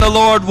The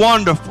Lord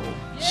wonderful,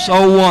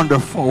 so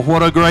wonderful.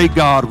 What a great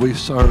God we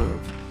serve.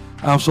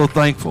 I'm so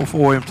thankful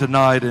for Him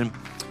tonight, and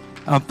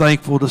I'm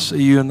thankful to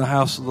see you in the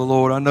house of the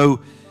Lord. I know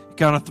you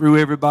kind of threw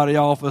everybody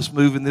off us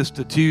moving this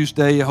to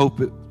Tuesday. I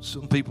hope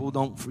some people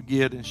don't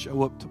forget and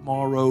show up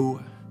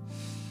tomorrow.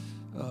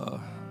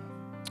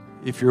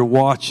 If you're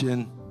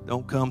watching,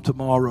 don't come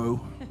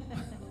tomorrow.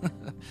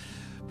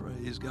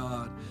 Praise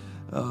God.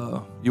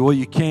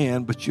 You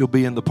can, but you'll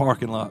be in the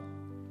parking lot.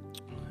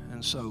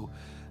 And so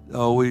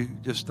we're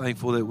just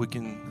thankful that we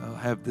can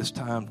have this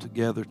time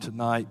together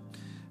tonight.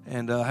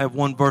 And I have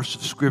one verse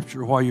of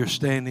Scripture while you're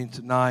standing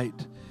tonight.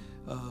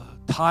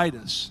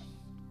 Titus.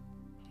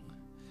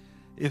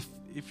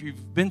 If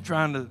you've been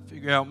trying to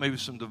figure out maybe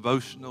some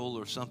devotional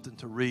or something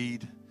to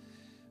read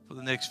for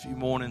the next few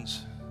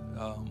mornings,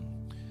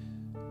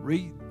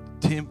 read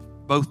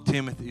both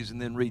Timothy's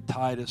and then read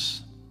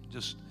Titus.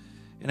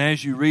 And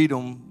as you read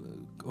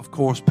them, of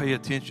course, pay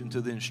attention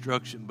to the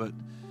instruction, but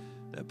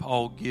that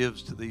Paul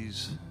gives to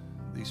these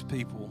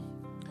people.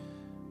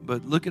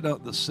 But look at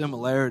the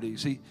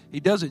similarities. He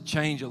doesn't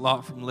change a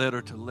lot from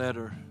letter to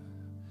letter,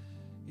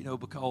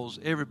 because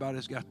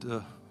everybody's got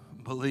to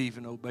believe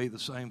and obey the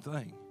same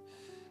thing.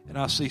 And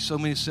I see so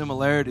many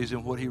similarities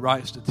in what he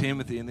writes to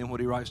Timothy and then what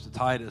he writes to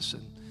Titus,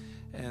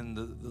 and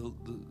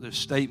the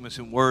statements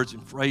and words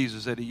and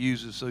phrases that he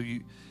uses. So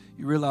you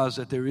realize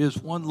that there is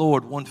one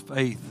Lord, one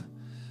faith,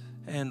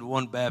 and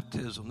one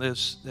baptism.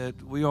 That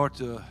we are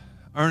to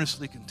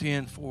earnestly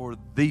contend for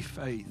the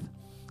faith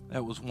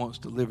that was once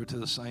delivered to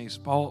the saints.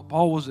 Paul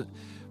wasn't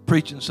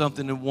preaching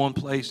something in one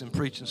place and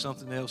preaching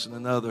something else in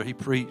another. He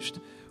preached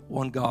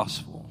one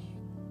gospel.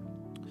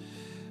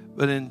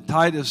 But in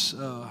Titus,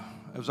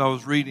 as I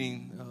was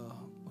reading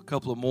a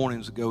couple of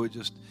mornings ago,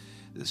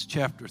 this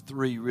chapter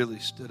 3 really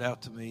stood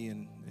out to me.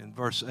 In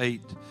verse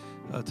 8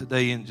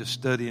 today, and just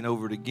studying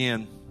over it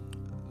again,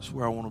 that's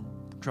where I want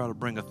to try to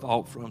bring a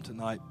thought from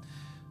tonight.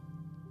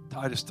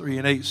 Titus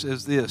 3:8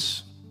 says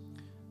this.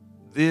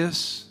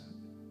 This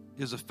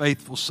is a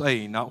faithful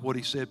saying, not what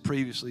he said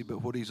previously,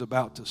 but what he's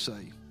about to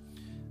say.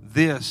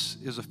 This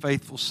is a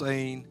faithful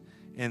saying,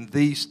 and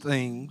these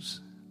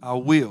things I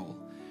will,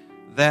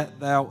 that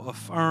thou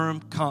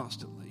affirm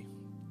constantly.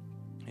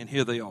 And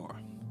here they are.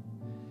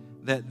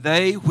 That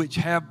they which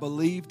have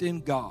believed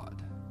in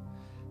God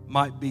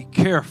might be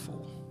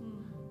careful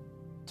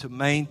to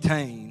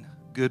maintain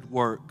good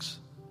works.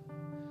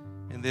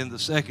 And then the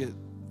second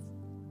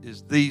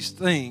is these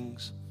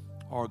things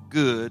are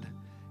good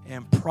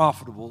and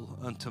profitable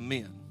unto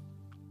men.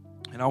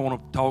 And I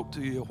want to talk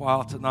to you a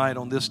while tonight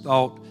on this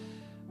thought,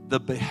 the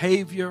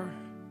behavior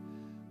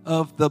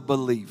of the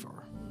believer.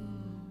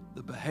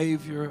 The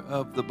behavior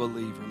of the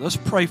believer. Let's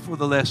pray for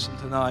the lesson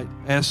tonight.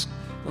 Ask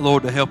the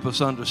Lord to help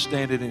us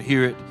understand it and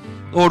hear it.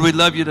 Lord, we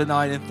love you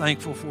tonight and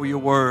thankful for your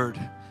word.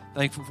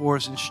 Thankful for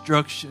its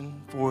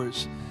instruction, for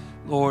its,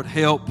 Lord,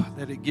 help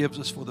that it gives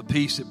us, for the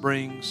peace it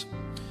brings.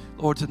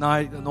 Lord,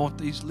 tonight, anoint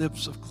these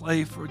lips of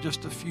clay for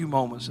just a few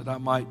moments that I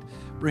might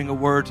bring a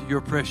word to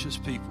your precious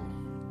people.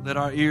 Let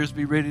our ears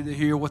be ready to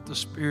hear what the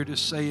Spirit is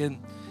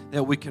saying,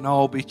 that we can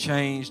all be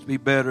changed, be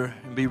better,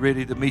 and be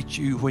ready to meet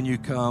you when you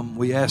come.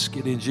 We ask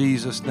it in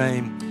Jesus'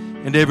 name.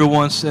 And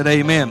everyone said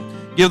amen.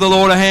 Give the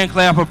Lord a hand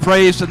clap of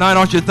praise tonight.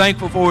 Aren't you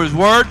thankful for His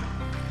word?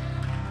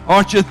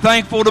 Aren't you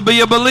thankful to be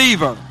a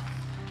believer?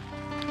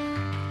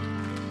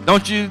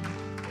 Don't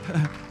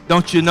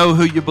you know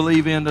who you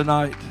believe in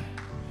tonight?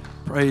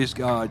 Praise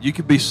God. You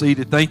can be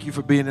seated. Thank you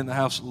for being in the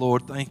house of the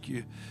Lord. Thank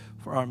you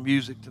for our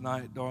music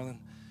tonight, darling.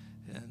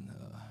 And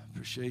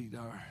appreciate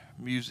our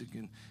music.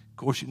 And, of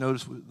course, you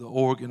notice with the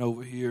organ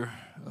over here.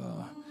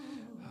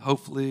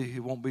 Hopefully it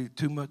won't be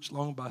too much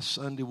long. By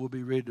Sunday we'll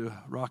be ready to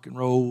rock and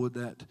roll with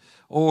that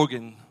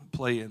organ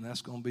playing.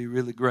 That's going to be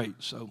really great.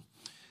 So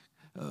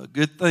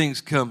good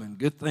things coming.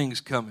 Good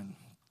things coming.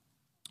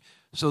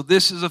 So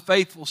this is a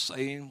faithful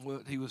saying.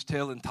 What he was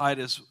telling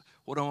Titus,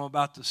 what I'm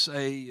about to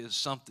say is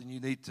something you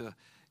need to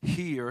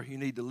hear, you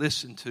need to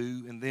listen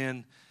to, and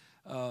then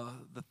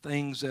the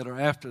things that are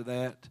after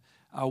that,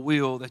 I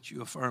will, that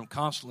you affirm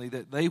constantly,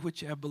 that they which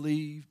have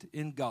believed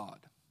in God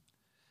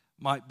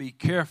might be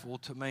careful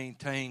to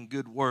maintain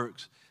good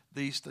works.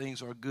 These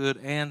things are good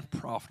and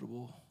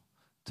profitable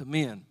to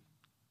men.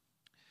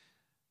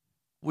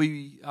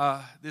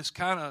 I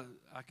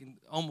can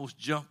almost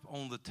jump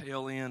on the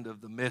tail end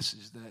of the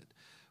message that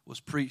was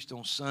preached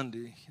on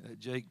Sunday that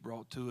Jake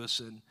brought to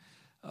us, and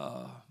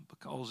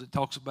because it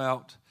talks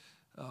about,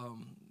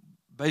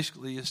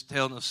 basically it's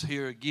telling us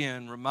here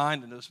again,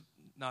 reminding us,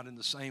 not in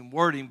the same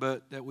wording,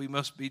 but that we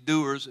must be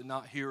doers and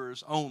not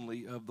hearers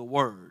only of the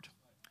word.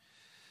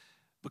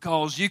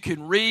 Because you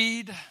can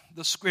read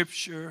the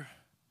scripture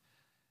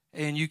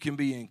and you can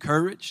be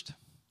encouraged.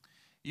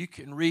 You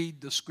can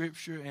read the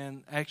scripture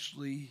and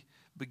actually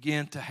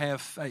begin to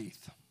have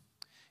faith.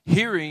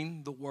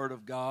 Hearing the word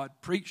of God,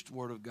 preached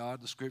word of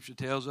God, the scripture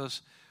tells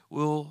us,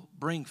 will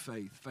bring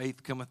faith.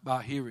 Faith cometh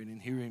by hearing, and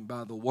hearing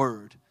by the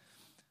word.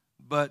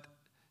 But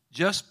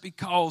just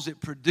because it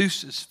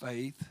produces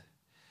faith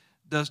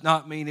does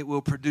not mean it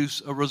will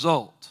produce a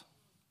result.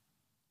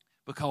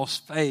 because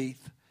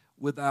faith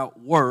without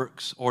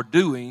works or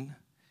doing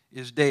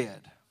is dead.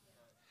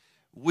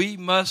 We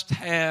must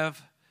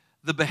have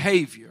the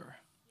behavior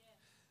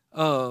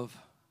of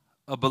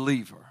a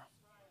believer.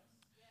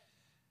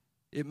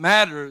 It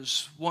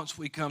matters once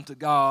we come to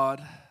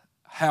God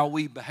how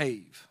we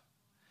behave.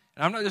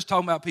 And I'm not just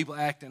talking about people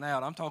acting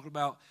out. I'm talking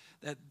about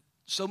that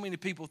so many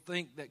people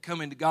think that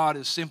coming to God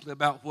is simply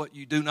about what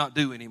you do not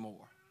do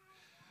anymore.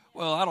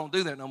 Well, I don't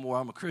do that no more.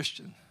 I'm a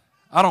Christian.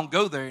 I don't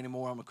go there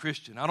anymore. I'm a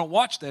Christian. I don't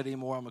watch that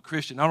anymore. I'm a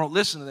Christian. I don't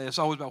listen to that. It's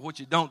always about what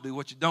you don't do,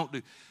 what you don't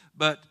do.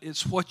 But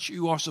it's what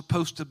you are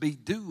supposed to be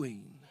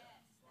doing.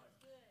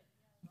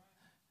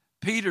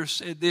 Peter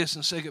said this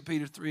in 2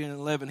 Peter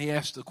 3:11. He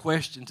asked the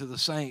question to the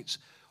saints,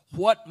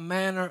 what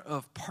manner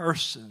of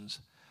persons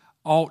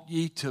ought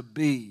ye to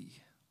be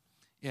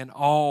in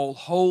all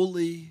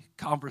holy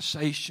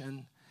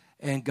conversation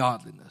and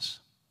godliness?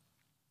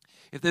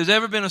 If there's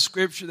ever been a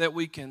scripture that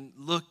we can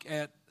look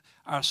at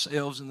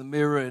ourselves in the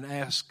mirror and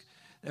ask,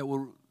 that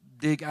will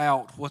dig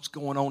out what's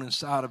going on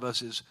inside of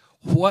us, is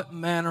what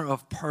manner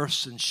of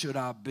person should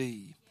I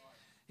be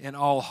in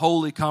all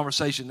holy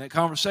conversation? That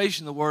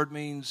conversation, the word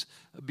means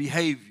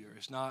behavior.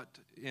 It's not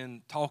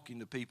in talking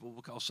to people,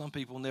 because some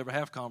people never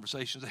have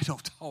conversations. They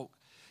don't talk.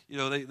 You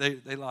know,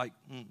 they like,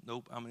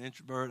 nope, I'm an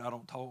introvert. I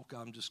don't talk.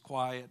 I'm just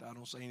quiet. I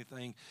don't say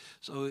anything.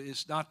 So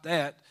it's not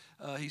that.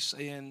 He's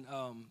saying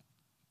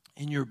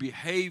in your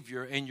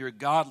behavior and your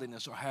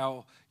godliness, or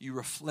how you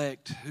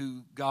reflect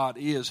who God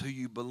is, who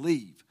you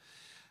believe.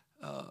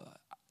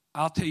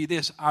 I'll tell you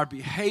this, our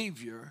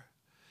behavior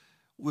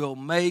will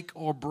make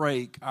or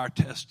break our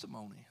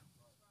testimony.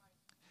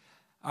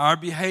 Our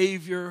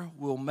behavior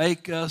will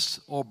make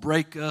us or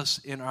break us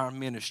in our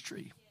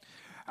ministry.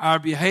 Our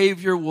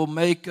behavior will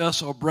make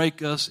us or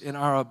break us in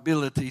our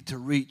ability to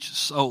reach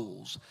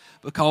souls.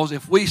 Because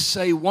if we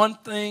say one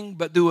thing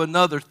but do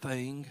another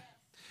thing,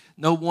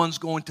 no one's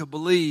going to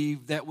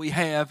believe that we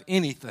have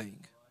anything.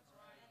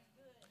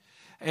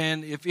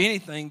 And if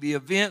anything, the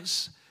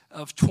events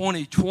of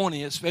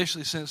 2020,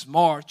 especially since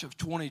March of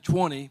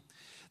 2020,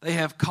 they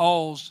have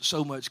caused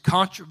so much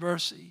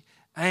controversy,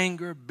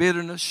 anger,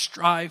 bitterness,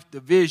 strife,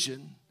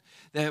 division,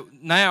 that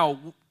now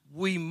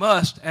we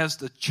must, as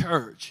the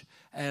church,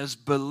 as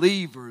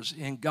believers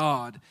in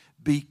God,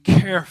 be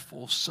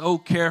careful, so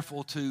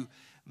careful to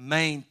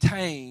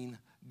maintain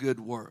good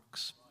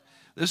works.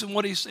 Listen to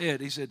what he said.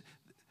 He said,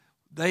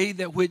 they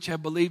that which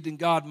have believed in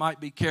God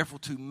might be careful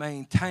to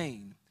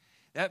maintain.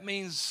 That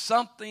means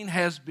something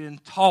has been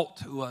taught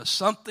to us.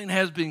 Something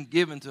has been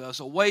given to us.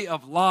 A way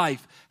of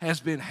life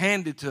has been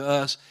handed to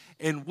us,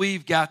 and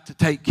we've got to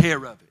take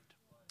care of it.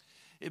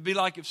 It'd be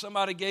like if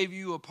somebody gave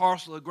you a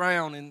parcel of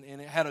ground and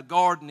it had a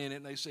garden in it,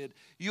 and they said,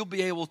 you'll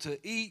be able to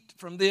eat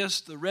from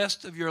this the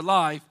rest of your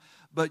life,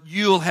 but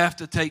you'll have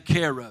to take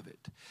care of it.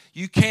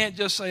 You can't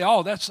just say,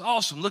 oh, that's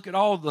awesome. Look at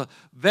all the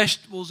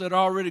vegetables that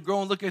are already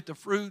growing. Look at the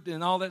fruit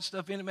and all that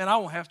stuff in it. Man, I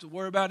won't have to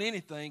worry about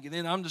anything, and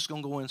then I'm just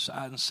going to go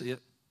inside and sit.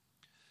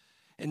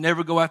 And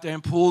never go out there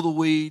and pull the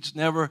weeds,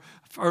 never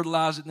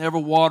fertilize it, never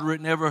water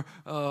it, never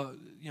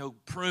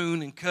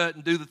prune and cut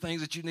and do the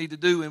things that you need to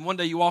do. And one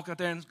day you walk out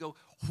there and go,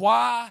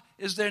 why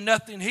is there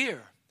nothing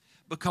here?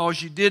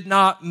 Because you did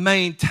not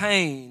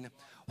maintain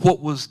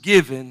what was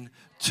given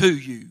to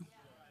you.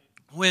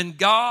 When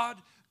God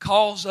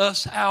calls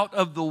us out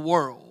of the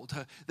world,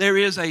 there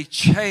is a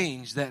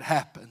change that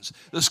happens.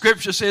 The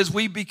scripture says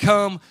we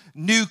become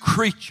new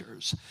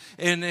creatures.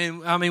 And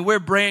I mean, we're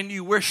brand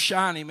new. We're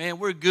shiny, man.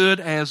 We're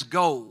good as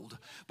gold.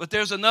 But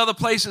there's another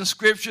place in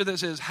scripture that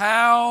says,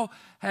 how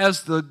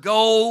has the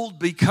gold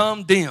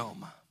become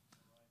dim?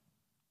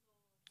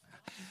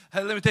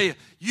 Hey, let me tell you,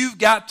 you've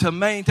got to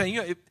maintain.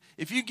 You know,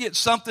 if you get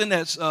something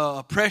that's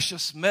a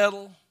precious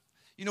metal,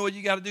 you know what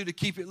you got to do to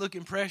keep it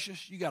looking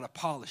precious? You got to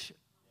polish it.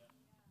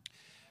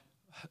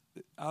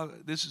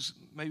 This is,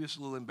 maybe it's a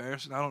little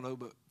embarrassing, I don't know,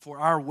 but for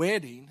our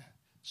wedding,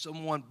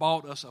 someone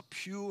bought us a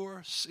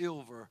pure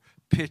silver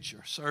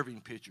pitcher,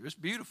 serving pitcher. It's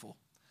beautiful,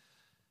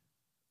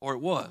 or it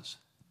was,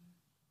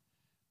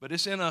 but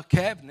it's in a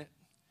cabinet,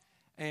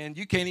 and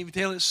you can't even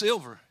tell it's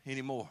silver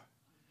anymore.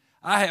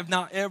 I have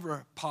not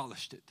ever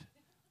polished it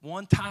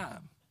one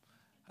time.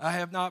 I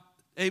have not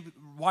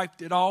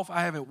wiped it off.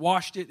 I haven't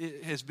washed it.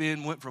 It has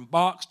went from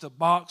box to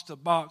box to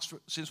box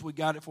since we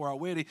got it for our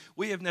wedding.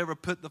 We have never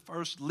put the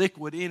first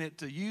liquid in it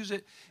to use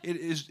it.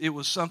 It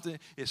was something.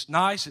 It's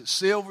nice. It's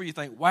silver. You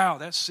think, wow,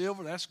 that's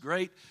silver. That's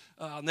great.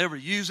 I'll never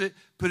use it.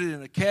 Put it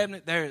in a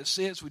cabinet. There it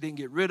sits. We didn't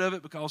get rid of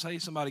it because, hey,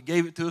 somebody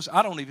gave it to us.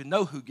 I don't even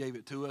know who gave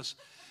it to us.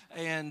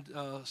 And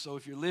so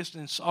if you're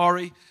listening,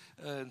 sorry.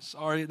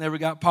 Sorry it never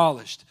got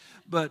polished.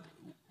 But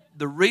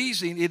the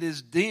reason it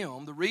is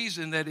dim, the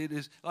reason that it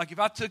is, like if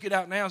I took it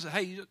out now and said,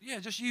 hey, yeah,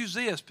 just use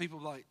this, people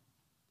are like,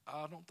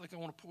 I don't think I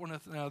want to pour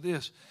nothing out of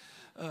this.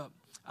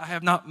 I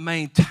have not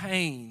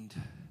maintained,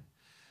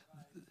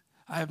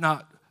 I have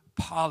not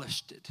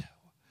polished it,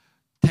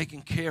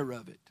 taken care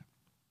of it.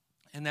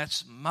 And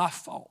that's my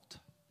fault.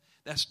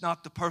 That's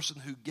not the person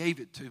who gave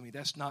it to me.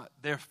 That's not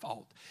their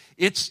fault.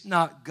 It's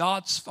not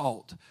God's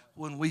fault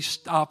when we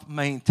stop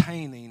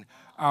maintaining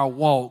our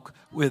walk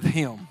with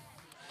Him.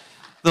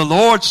 The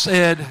Lord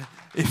said,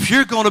 if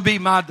you're going to be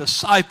my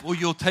disciple,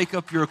 you'll take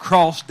up your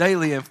cross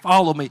daily and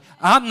follow me.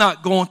 I'm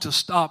not going to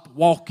stop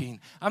walking.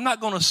 I'm not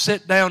going to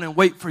sit down and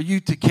wait for you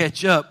to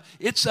catch up.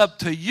 It's up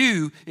to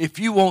you, if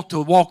you want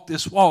to walk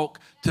this walk,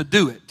 to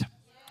do it.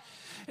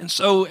 And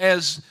so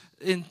there's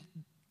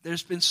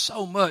been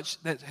so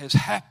much that has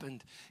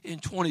happened in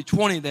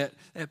 2020 that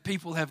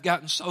people have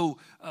gotten so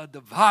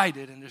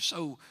divided, and they're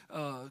so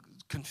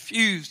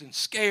confused and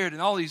scared,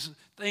 and all these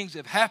things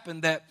have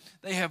happened that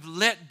they have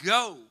let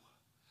go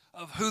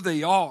of who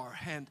they are,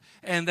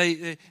 and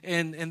they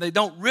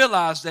don't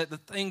realize that the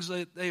things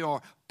that they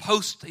are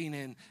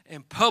posting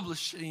and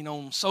publishing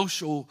on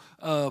social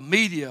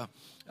media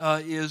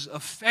is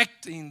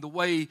affecting the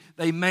way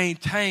they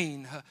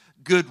maintain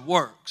good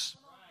works.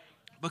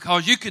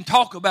 Because you can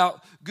talk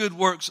about good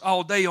works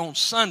all day on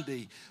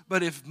Sunday,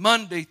 but if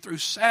Monday through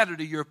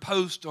Saturday your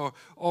posts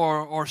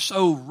are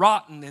so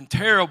rotten and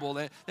terrible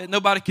that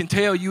nobody can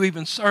tell you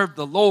even serve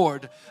the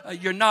Lord,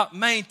 you're not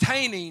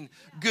maintaining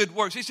good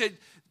works. He said,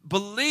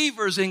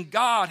 believers in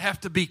God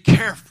have to be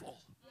careful.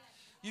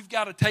 You've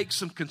got to take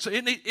some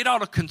concern. It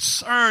ought to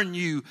concern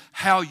you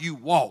how you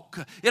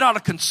walk. It ought to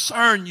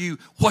concern you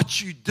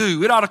what you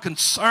do. It ought to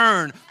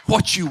concern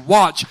what you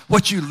watch,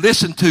 what you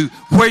listen to,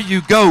 where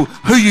you go,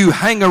 who you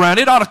hang around.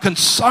 It ought to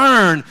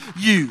concern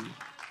you.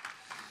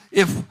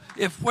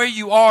 If where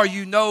you are,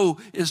 you know,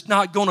 is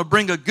not going to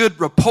bring a good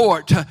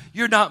report,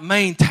 you're not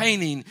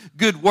maintaining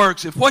good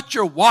works. If what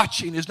you're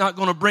watching is not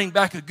going to bring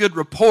back a good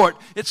report,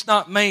 it's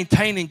not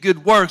maintaining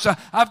good works.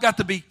 I've got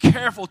to be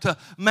careful to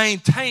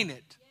maintain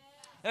it.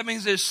 That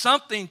means there's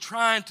something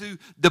trying to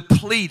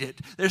deplete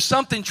it. There's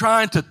something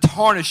trying to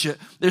tarnish it.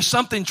 There's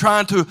something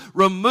trying to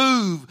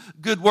remove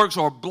good works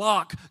or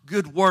block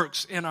good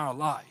works in our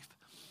life.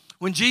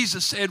 When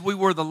Jesus said we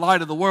were the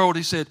light of the world,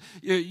 He said,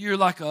 you're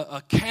like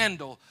a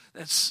candle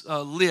that's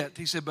lit.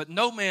 He said, but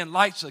no man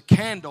lights a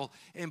candle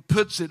and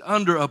puts it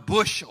under a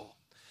bushel.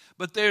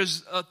 But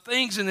there's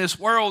things in this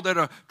world that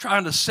are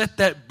trying to set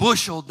that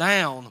bushel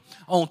down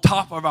on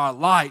top of our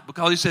light.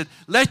 Because He said,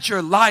 let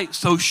your light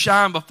so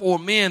shine before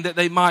men that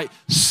they might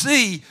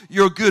see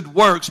your good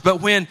works.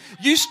 But when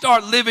you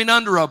start living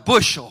under a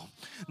bushel,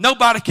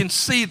 nobody can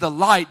see the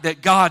light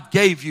that God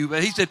gave you.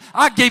 But He said,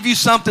 I gave you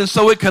something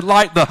so it could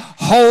light the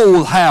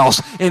whole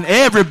house and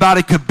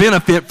everybody could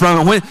benefit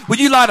from it. When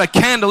you light a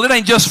candle, it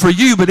ain't just for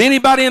you, but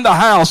anybody in the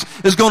house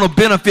is going to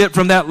benefit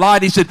from that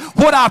light. He said,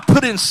 what I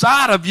put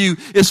inside of you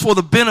is for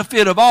the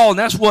benefit of all. And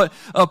that's what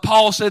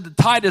Paul said to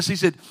Titus. He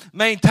said,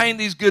 maintain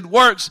these good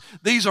works.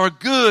 These are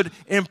good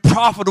and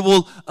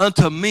profitable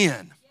unto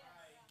men.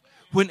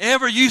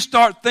 Whenever you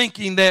start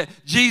thinking that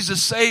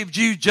Jesus saved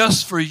you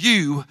just for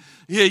you,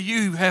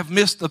 you have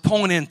missed the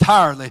point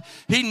entirely.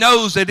 He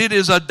knows that it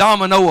is a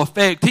domino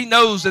effect. He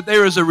knows that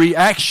there is a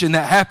reaction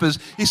that happens.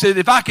 He said,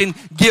 if I can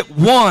get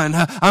one,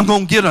 I'm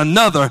going to get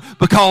another,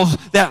 because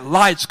that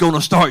light's going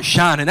to start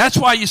shining. That's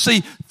why you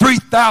see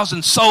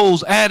 3,000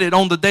 souls added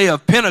on the day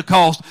of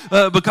Pentecost,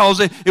 because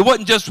it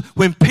wasn't just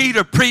when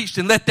Peter preached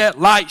and let that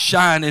light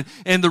shine,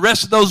 and the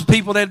rest of those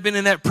people that had been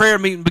in that prayer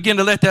meeting began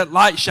to let that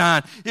light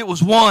shine. It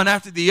was one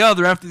after the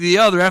other, after the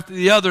other, after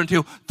the other,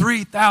 until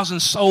 3,000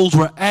 souls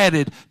were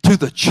added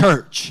to the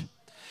church.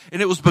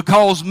 And it was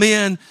because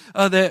men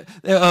that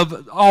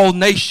of all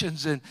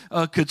nations and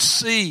could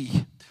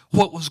see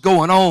what was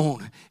going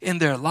on in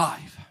their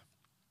life.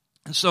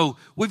 And so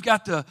we've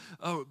got to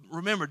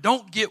remember,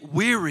 don't get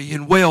weary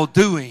in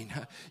well-doing.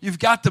 You've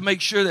got to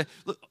make sure that,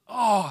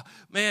 oh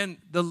man,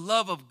 the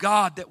love of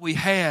God that we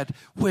had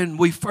when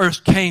we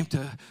first came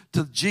to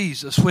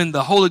Jesus, when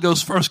the Holy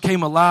Ghost first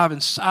came alive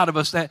inside of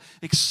us, that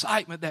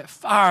excitement, that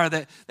fire,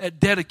 that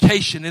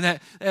dedication, and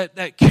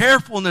that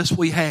carefulness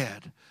we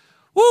had.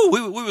 Woo,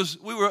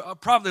 we were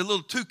probably a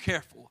little too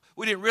careful.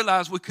 We didn't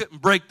realize we couldn't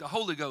break the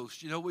Holy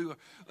Ghost. You know, we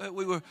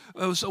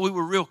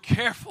were real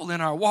careful in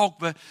our walk,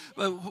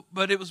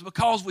 but it was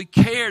because we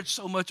cared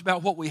so much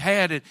about what we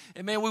had,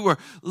 and man, we were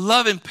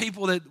loving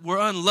people that were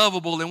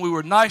unlovable, and we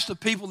were nice to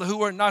people who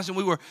weren't nice, and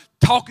we were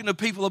talking to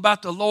people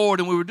about the Lord,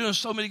 and we were doing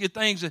so many good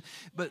things.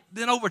 But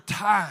then over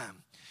time,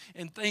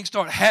 and things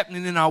start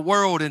happening in our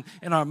world and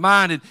in our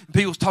mind, and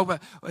people talk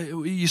about,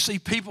 you see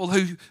people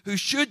who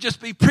should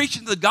just be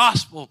preaching the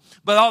gospel,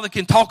 but all they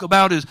can talk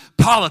about is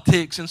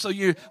politics. And so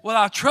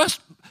I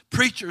trust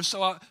preachers,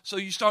 so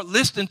you start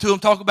listening to them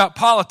talk about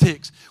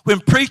politics.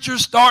 When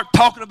preachers start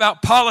talking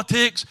about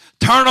politics,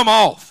 turn them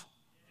off.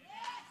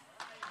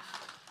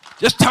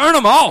 Just turn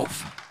them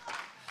off.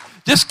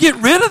 Just get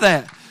rid of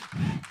that.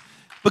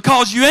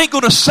 Because you ain't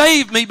going to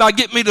save me by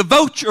getting me to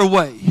vote your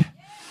way.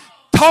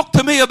 Talk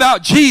to me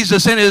about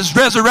Jesus and His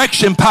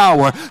resurrection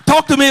power.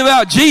 Talk to me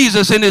about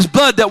Jesus and His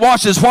blood that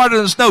washes whiter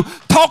than snow.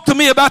 Talk to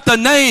me about the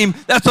name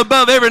that's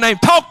above every name.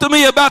 Talk to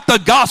me about the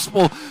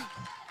gospel.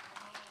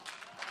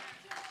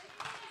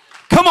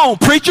 Come on,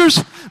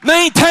 preachers.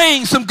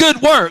 Maintain some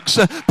good works.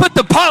 Put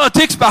the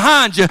politics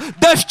behind you.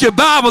 Dust your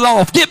Bible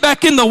off. Get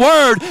back in the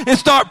Word and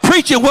start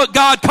preaching what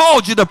God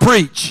called you to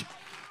preach.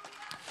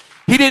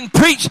 He didn't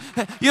preach.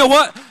 You know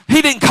what?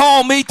 He didn't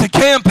call me to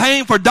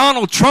campaign for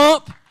Donald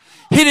Trump.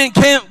 He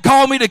didn't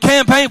call me to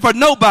campaign for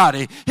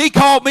nobody. He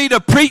called me to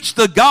preach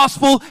the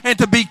gospel and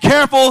to be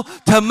careful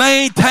to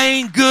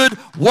maintain good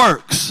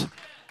works.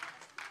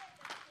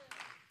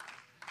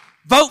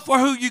 Vote for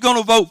who you're going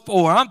to vote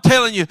for. I'm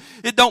telling you,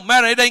 it don't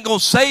matter. It ain't going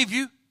to save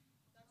you.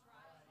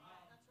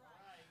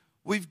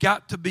 We've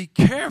got to be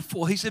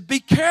careful. He said, be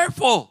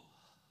careful.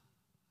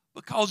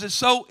 Because it's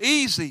so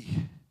easy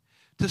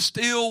to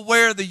still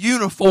wear the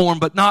uniform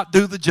but not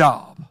do the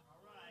job.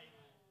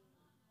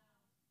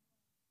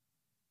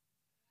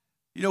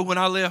 You know, when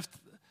I left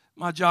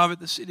my job at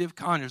the City of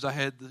Conyers, I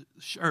had the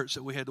shirts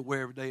that we had to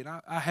wear every day,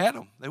 and I had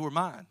them. They were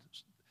mine.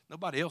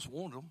 Nobody else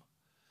wanted them.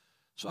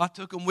 So I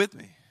took them with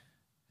me.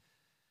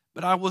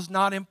 But I was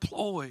not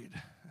employed.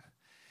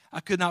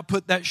 I could not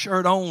put that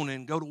shirt on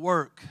and go to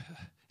work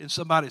in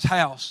somebody's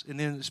house and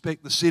then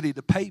expect the city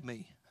to pay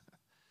me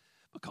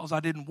because I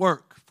didn't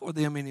work for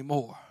them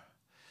anymore.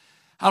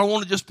 I don't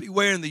want to just be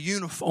wearing the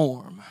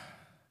uniform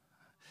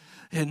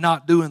and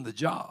not doing the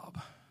job.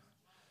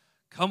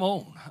 Come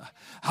on.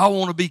 I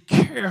want to be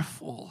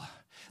careful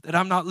that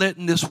I'm not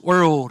letting this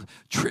world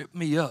trip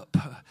me up.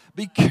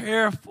 Be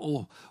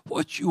careful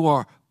what you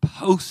are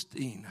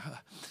posting.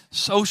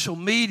 Social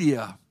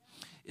media,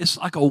 it's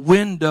like a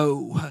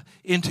window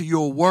into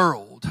your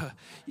world.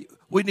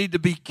 We need to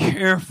be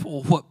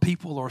careful what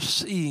people are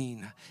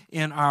seeing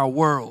in our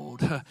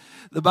world.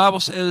 The Bible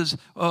says,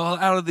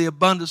 out of the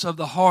abundance of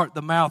the heart,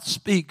 the mouth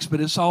speaks, but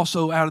it's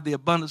also out of the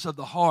abundance of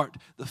the heart,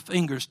 the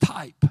fingers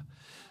type.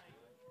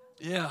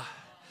 Yeah.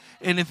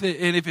 And if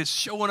it's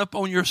showing up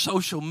on your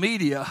social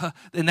media,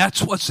 then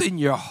that's what's in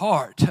your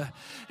heart.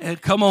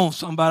 And come on,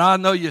 somebody. I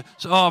know you.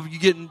 So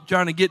you're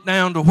trying to get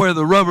down to where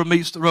the rubber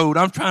meets the road.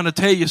 I'm trying to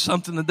tell you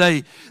something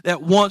today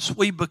that once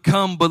we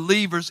become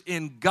believers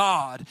in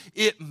God,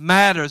 it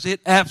matters.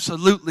 It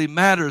absolutely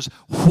matters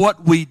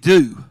what we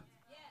do.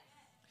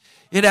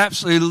 It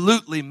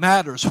absolutely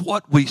matters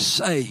what we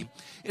say.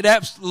 It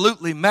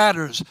absolutely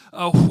matters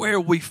where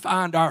we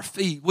find our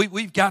feet.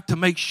 We've got to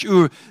make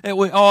sure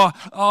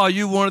that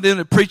you one of them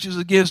that preaches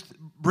against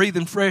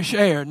breathing fresh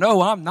air.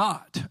 No, I'm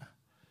not.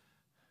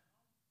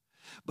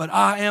 But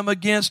I am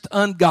against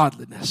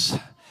ungodliness.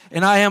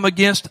 And I am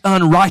against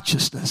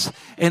unrighteousness.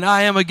 And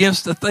I am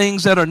against the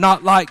things that are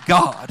not like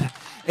God.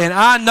 And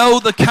I know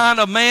the kind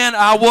of man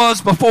I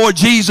was before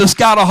Jesus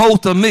got a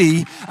hold of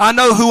me. I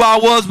know who I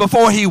was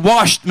before he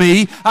washed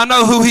me. I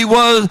know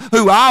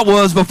who I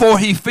was before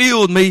he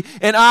filled me.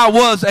 And I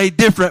was a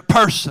different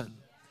person.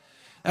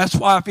 That's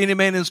why if any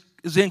man is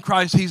in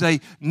Christ, he's a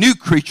new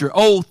creature.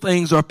 Old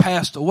things are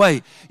passed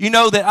away. You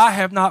know that I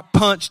have not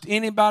punched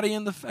anybody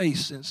in the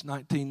face since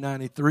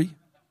 1993.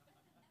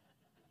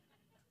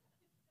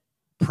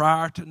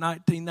 Prior to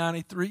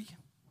 1993,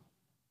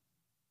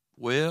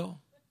 well,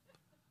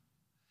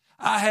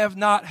 I have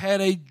not had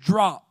a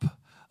drop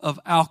of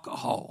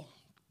alcohol,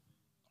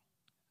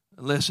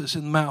 unless it's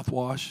in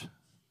mouthwash,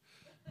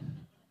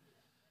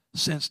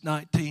 since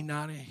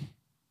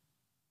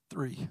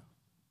 1993.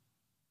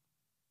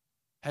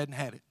 Hadn't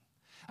had it.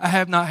 I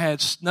have not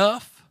had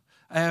snuff.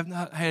 I have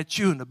not had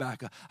chewing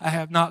tobacco. I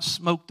have not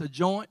smoked a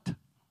joint.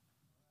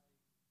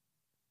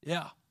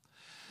 Yeah.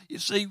 You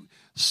see,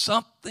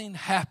 something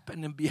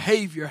happened and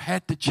behavior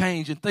had to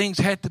change and things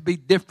had to be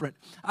different.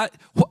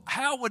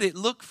 How would it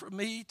look for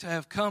me to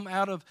have come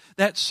out of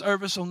that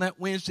service on that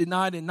Wednesday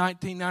night in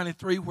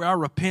 1993 where I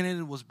repented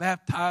and was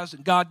baptized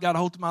and God got a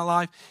hold of my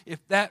life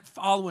if that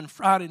following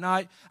Friday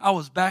night I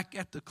was back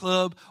at the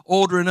club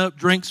ordering up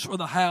drinks for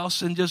the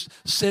house and just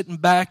sitting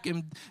back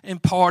and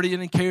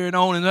partying and carrying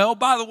on. And oh,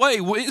 by the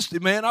way, Wednesday,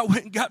 man, I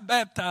went and got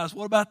baptized.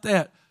 What about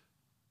that?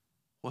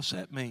 What's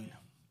that mean?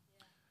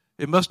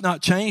 It must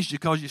not change you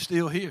because you're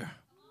still here.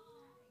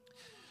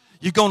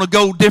 You're going to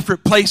go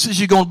different places.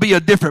 You're going to be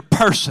a different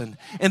person.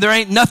 And there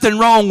ain't nothing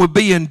wrong with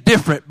being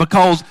different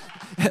because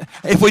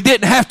if we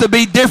didn't have to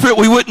be different,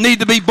 we wouldn't need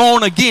to be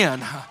born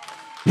again.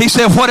 He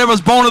said, whatever's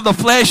born of the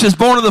flesh is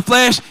born of the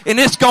flesh, and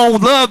it's going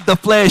to love the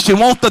flesh and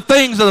want the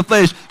things of the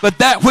flesh. But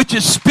that which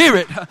is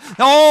spirit,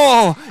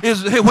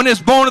 is when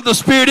it's born of the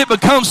spirit, it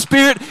becomes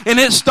spirit, and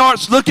it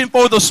starts looking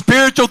for the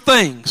spiritual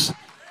things.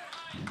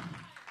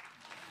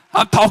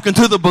 I'm talking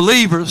to the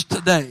believers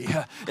today.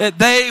 That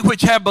they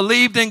which have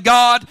believed in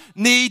God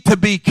need to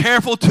be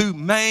careful to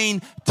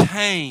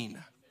maintain.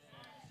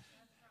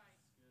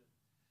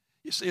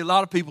 You see, a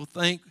lot of people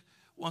think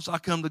once I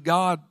come to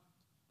God,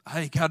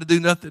 I ain't got to do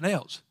nothing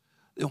else.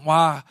 Then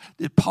why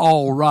did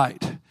Paul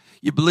write?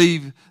 You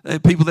believe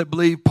that people that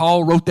believe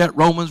Paul wrote that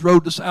Romans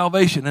road to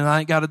salvation and I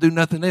ain't got to do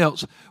nothing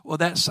else. Well,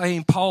 that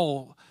same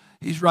Paul,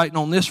 he's writing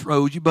on this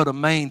road, you better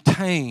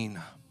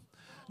maintain.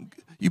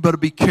 you better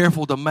be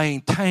careful to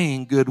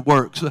maintain good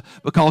works,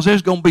 because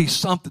there's going to be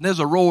something. There's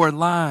a roaring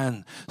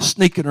lion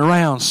sneaking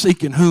around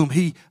seeking whom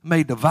he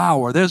may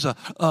devour. There's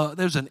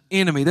an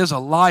enemy. There's a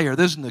liar.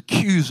 There's an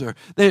accuser.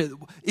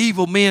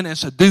 Evil men and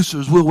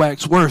seducers will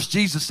wax worse.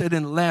 Jesus said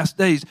in the last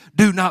days,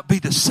 do not be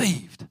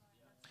deceived.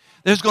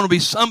 There's going to be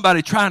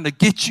somebody trying to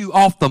get you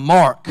off the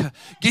mark,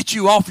 get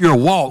you off your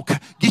walk,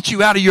 get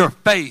you out of your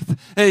faith.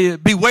 Hey,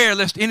 beware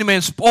lest any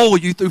man spoil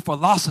you through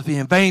philosophy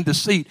and vain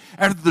deceit,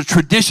 after the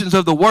traditions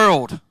of the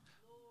world.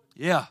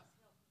 Yeah.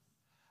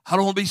 I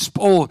don't want to be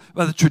spoiled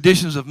by the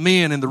traditions of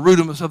men and the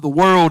rudiments of the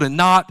world, and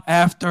not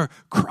after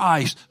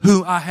Christ,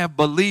 whom I have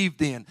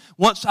believed in.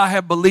 Once I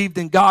have believed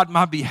in God,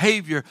 my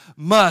behavior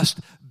must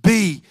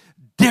be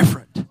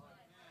different,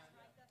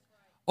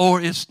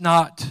 or it's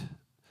not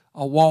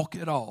a walk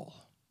at all.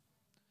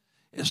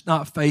 It's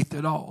not faith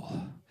at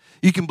all.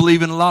 You can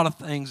believe in a lot of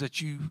things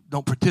that you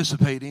don't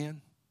participate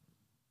in.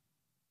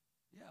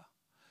 Yeah.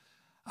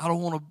 I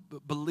don't want to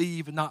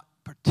believe and not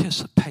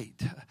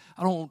participate.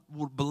 I don't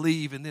want to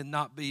believe and then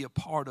not be a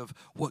part of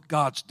what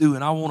God's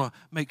doing. I want to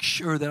make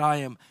sure that I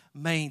am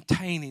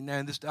maintaining.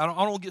 And this, I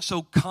don't get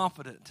so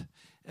confident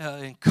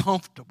and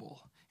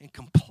comfortable and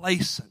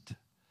complacent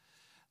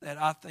that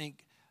I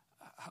think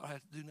I don't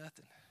have to do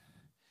nothing.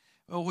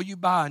 Well, when you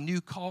buy a new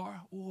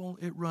car, well,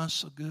 it runs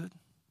so good,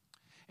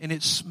 and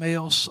it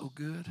smells so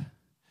good.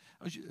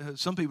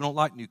 Some people don't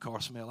like new car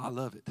smell. I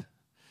love it.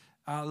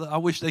 I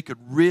wish they could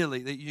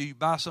really. You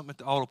buy something at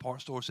the auto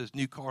parts store that says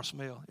new car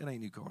smell. It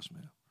ain't new car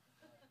smell.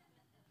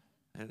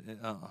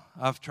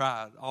 I've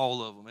tried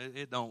all of them.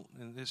 It don't,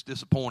 and it's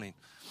disappointing.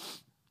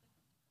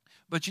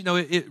 But you know,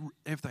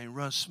 everything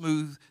runs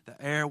smooth. The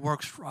air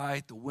works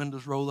right. The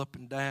windows roll up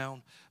and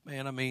down.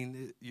 Man, I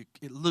mean,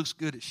 it looks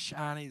good. It's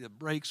shiny. The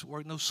brakes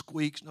work. No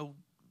squeaks, no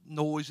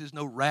noises,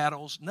 no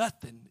rattles,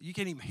 nothing. You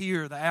can't even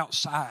hear the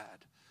outside.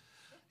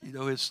 You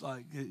know, it's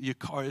like your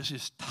car is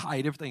just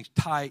tight. Everything's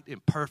tight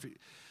and perfect.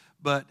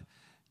 But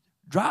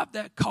drive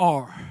that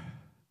car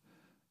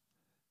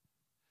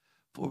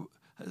for,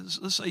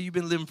 let's say you've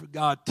been living for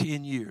God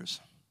 10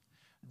 years.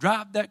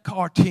 Drive that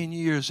car 10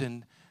 years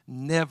and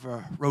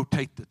never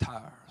rotate the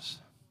tires.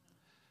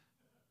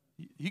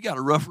 You got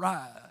a rough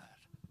ride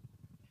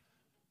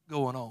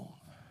going on.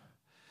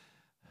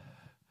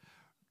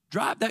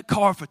 Drive that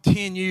car for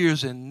 10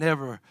 years and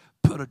never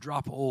put a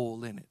drop of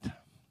oil in it.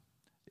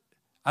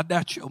 I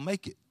doubt you'll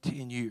make it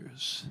 10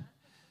 years.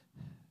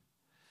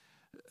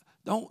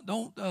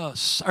 Don't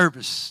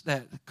service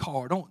that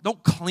car.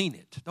 Don't clean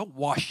it. Don't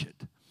wash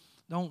it.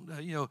 Don't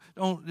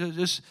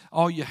just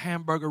all your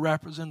hamburger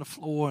wrappers in the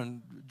floor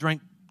and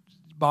drink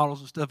bottles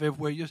and stuff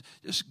everywhere.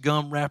 Just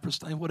gum wrappers,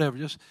 thing, whatever.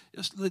 Just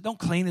don't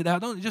clean it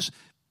out. I'm just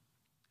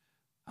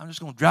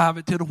going to drive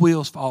it till the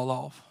wheels fall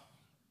off.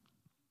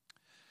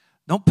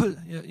 Don't put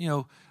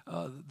you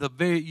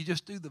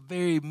just do the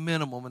very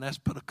minimum, and that's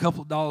put a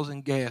couple of dollars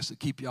in gas to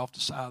keep you off the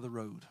side of the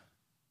road.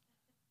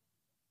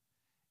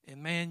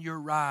 And man, your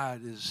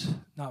ride is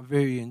not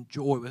very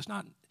enjoyable. It's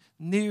not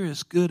near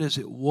as good as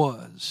it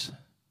was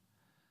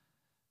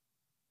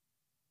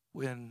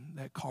when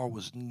that car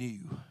was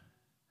new.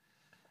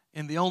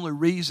 And the only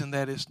reason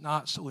that it's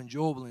not so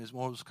enjoyable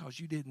anymore is because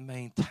you didn't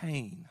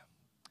maintain.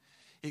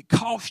 It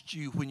costs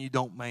you when you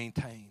don't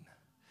maintain.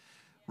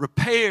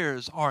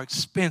 Repairs are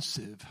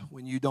expensive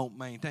when you don't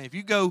maintain. If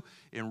you go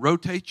and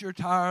rotate your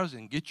tires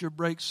and get your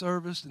brakes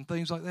serviced and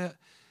things like that,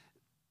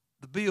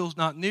 the bill's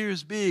not near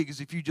as big as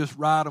if you just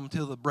ride them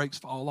till the brakes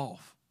fall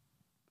off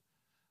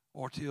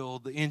or till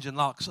the engine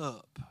locks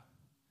up.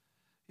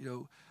 You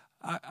know,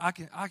 I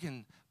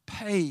can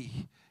pay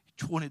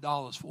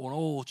 $20 for an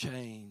oil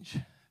change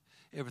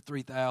every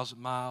 3,000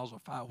 miles or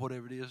 5,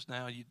 whatever it is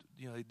now.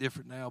 They're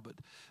different now, but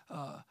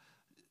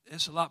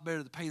it's a lot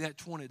better to pay that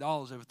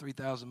 $20 every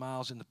 3,000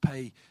 miles than to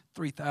pay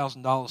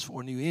 $3,000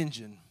 for a new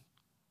engine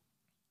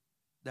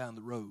down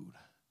the road.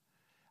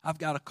 I've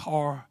got a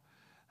car.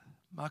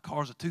 My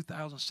car's a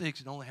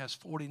 2006. It only has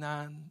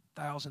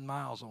 49,000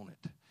 miles on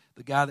it.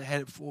 The guy that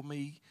had it before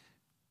me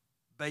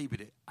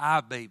babied it.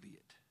 I baby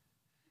it.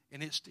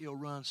 And it still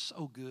runs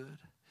so good.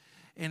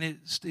 And it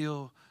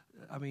still,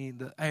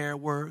 the air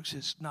works.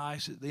 It's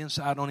nice. The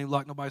inside don't even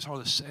like nobody's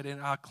hardly set in.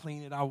 I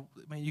clean it.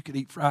 You could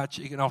eat fried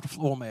chicken off the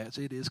floor mats.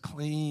 It is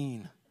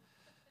clean.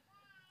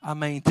 I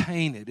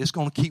maintain it. It's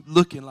going to keep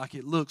looking like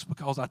it looks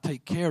because I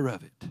take care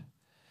of it.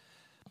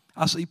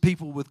 I see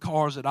people with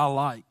cars that I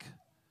like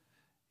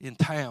in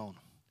town,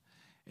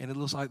 and it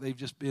looks like they've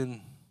just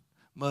been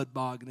mud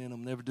bogging in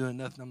them, never doing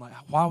nothing. I'm like,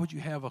 why would you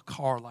have a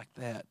car like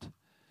that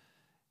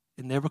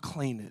and never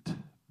clean it?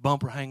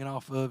 Bumper hanging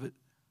off of it,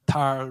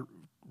 tire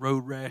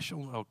road rash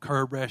or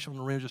curb rash on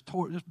the rim,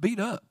 just beat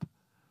up.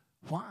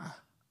 Why?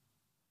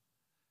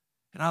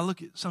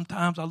 And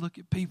sometimes I look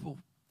at people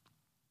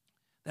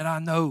that I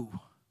know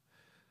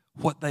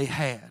what they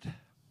had.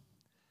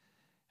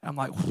 I'm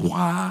like,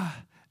 why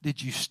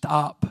did you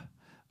stop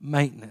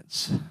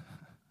maintenance?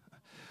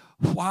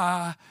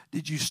 Why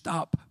did you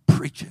stop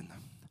preaching?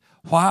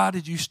 Why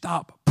did you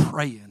stop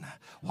praying?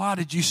 Why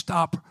did you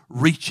stop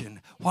reaching?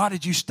 Why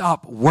did you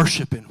stop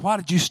worshiping? Why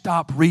did you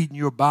stop reading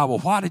your Bible?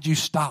 Why did you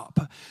stop?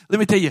 Let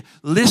me tell you,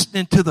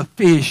 listening to the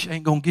fish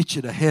ain't going to get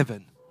you to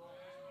heaven.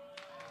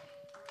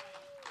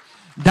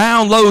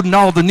 Downloading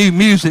all the new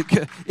music,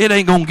 it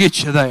ain't going to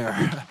get you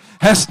there.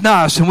 That's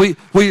nice. And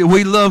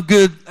we love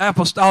good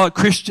apostolic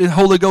Christian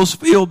Holy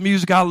Ghost filled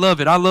music. I love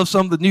it. I love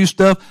some of the new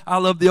stuff. I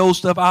love the old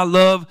stuff. I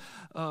love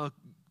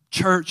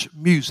church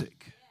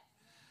music.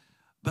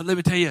 But let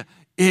me tell you,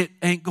 it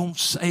ain't going to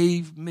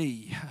save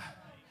me.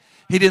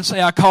 He didn't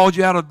say, I called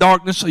you out of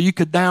darkness so you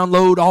could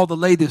download all the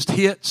latest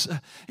hits.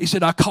 He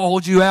said, I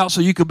called you out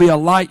so you could be a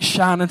light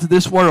shining to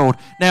this world.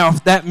 Now,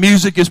 if that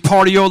music is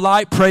part of your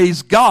life,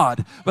 praise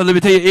God. But let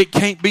me tell you, it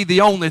can't be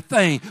the only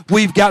thing.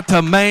 We've got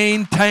to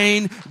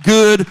maintain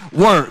good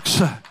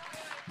works.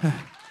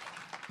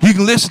 You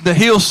can listen to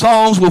hill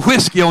songs with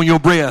whiskey on your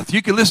breath.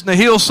 You can listen to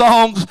hill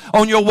songs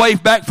on your way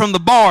back from the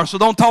bar. So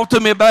don't talk to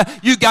me about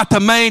it. You got to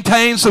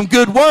maintain some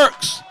good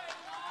works.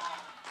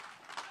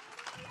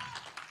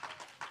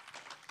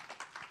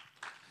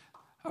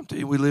 I'm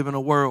telling you, we live in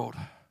a world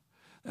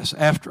that's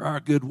after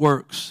our good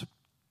works,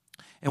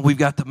 and we've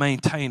got to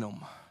maintain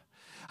them.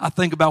 I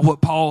think about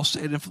what Paul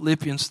said in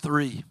Philippians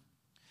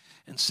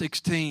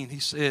 3:16. He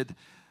said,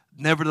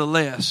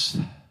 nevertheless,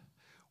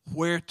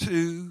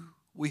 whereto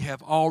we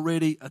have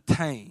already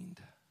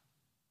attained.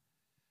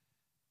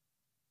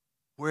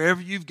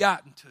 Wherever you've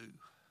gotten to,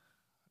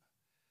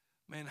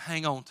 man,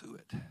 hang on to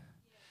it.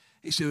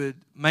 He said,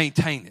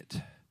 maintain it.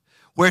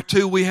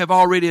 Whereto we have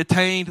already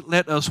attained,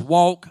 let us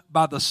walk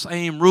by the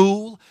same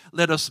rule.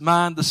 Let us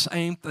mind the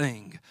same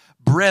thing.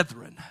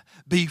 Brethren,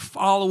 be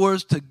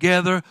followers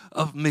together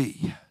of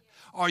me.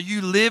 Are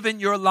you living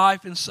your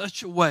life in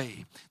such a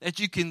way that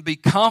you can be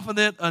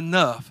confident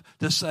enough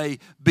to say,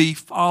 be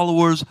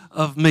followers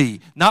of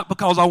me? Not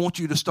because I want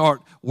you to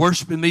start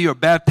worshiping me or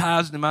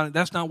baptizing him.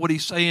 That's not what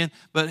he's saying.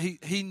 But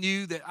he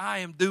knew that I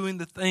am doing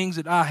the things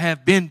that I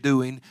have been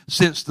doing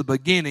since the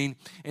beginning.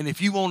 And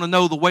if you want to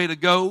know the way to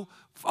go,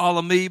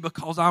 follow me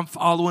because I'm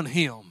following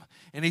him.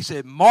 And he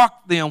said, mark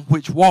them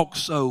which walk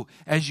so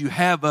as you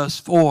have us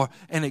for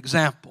an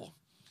example.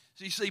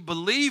 So you see,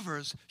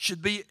 believers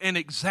should be an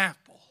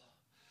example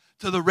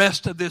to the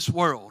rest of this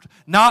world.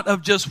 Not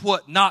of just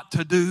what not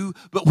to do,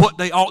 but what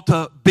they ought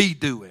to be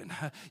doing.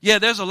 Yeah,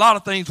 there's a lot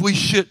of things we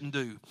shouldn't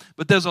do,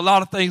 but there's a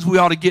lot of things we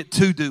ought to get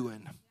to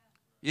doing.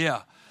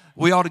 Yeah,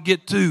 we ought to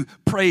get to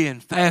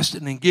praying,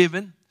 fasting, and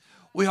giving.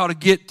 We ought to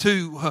get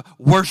to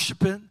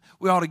worshiping.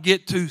 We ought to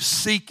get to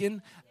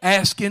seeking,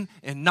 asking,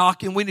 and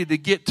knocking. We need to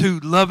get to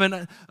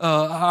loving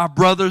our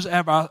brothers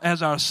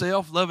as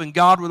ourselves, loving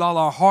God with all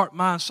our heart,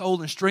 mind,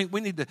 soul, and strength.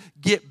 We need to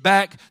get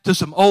back to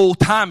some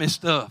old-timey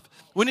stuff.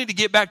 We need to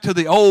get back to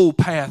the old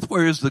path,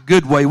 where is the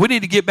good way. We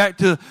need to get back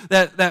to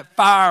that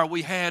fire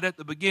we had at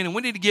the beginning.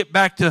 We need to get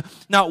back to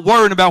not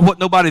worrying about what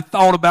nobody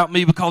thought about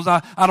me because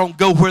I don't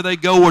go where they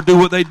go or do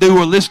what they do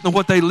or listen to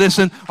what they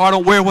listen or I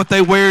don't wear what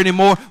they wear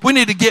anymore. We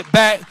need to get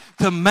back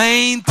to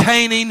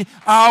maintaining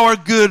our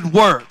good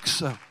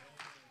works.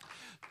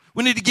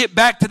 We need to get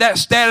back to that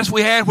status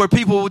we had where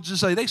people would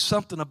just say, there's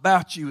something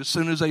about you as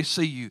soon as they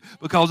see you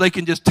because they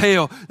can just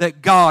tell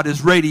that God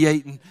is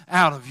radiating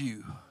out of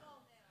you.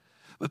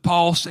 But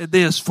Paul said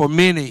this, for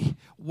many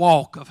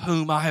walk of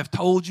whom I have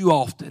told you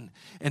often,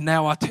 and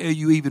now I tell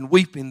you even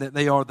weeping that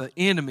they are the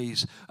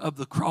enemies of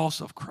the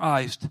cross of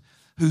Christ,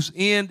 whose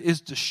end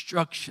is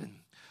destruction,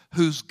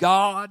 whose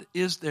God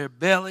is their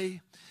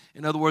belly.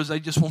 In other words, they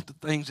just want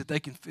the things that they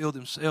can fill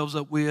themselves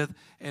up with,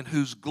 and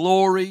whose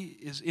glory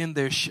is in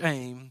their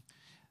shame,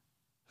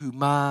 who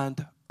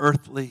mind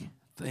earthly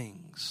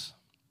things.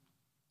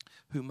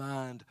 Who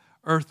mind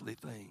earthly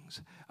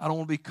things. I don't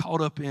want to be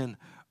caught up in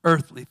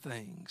earthly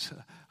things.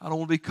 I don't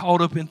want to be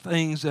caught up in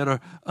things that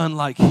are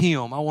unlike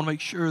him. I want to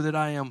make sure that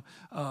I am,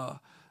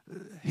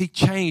 he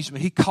changed me.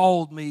 He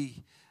called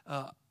me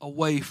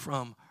away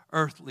from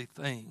earthly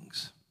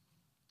things.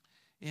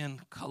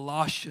 In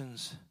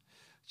Colossians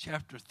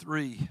chapter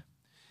 3,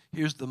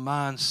 here's the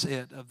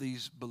mindset of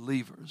these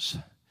believers.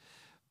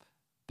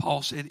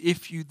 Paul said,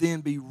 if you then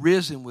be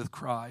risen with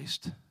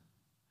Christ,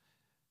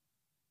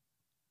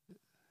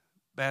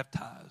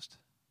 baptized.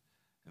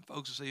 And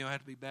folks will say you don't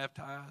have to be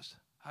baptized.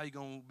 How are you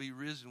going to be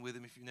risen with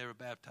him if you never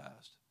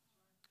baptized?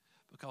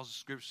 Because the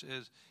scripture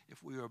says,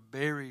 if we are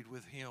buried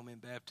with him in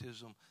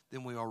baptism,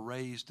 then we are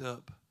raised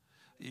up.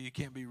 You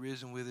can't be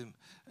risen with him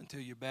until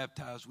you're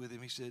baptized with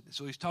him. He said,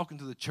 so he's talking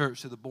to the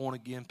church, to the born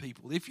again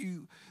people. If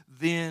you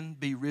then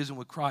be risen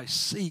with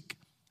Christ, seek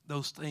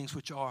those things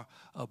which are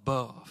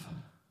above.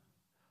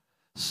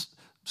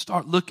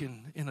 Start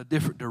looking in a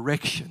different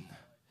direction.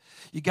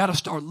 You got to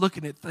start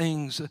looking at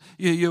things.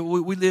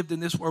 We lived in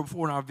this world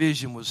before, and our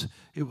vision was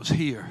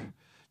here,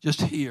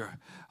 just here,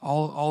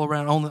 all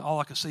around. All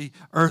I could see,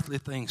 earthly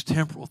things,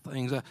 temporal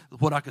things,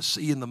 what I could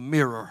see in the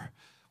mirror,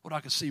 what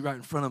I could see right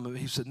in front of me.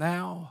 He said,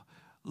 now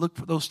look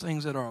for those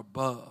things that are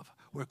above,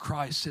 where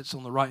Christ sits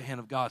on the right hand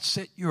of God.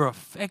 Set your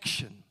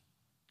affection.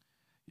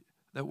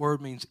 That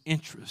word means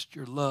interest,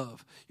 your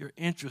love, your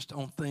interest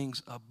on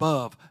things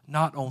above,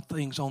 not on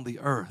things on the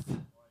earth.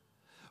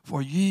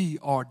 For ye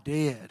are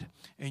dead,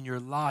 and your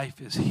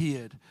life is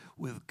hid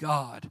with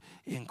God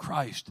in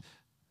Christ.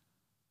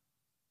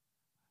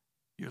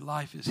 Your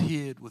life is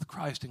hid with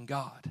Christ in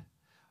God.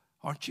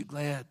 Aren't you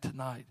glad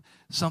tonight?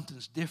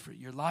 Something's different.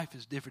 Your life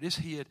is different. It's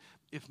hid.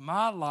 If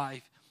my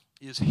life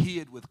is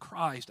hid with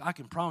Christ, I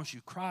can promise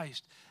you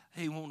Christ,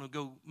 he ain't wanting to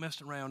go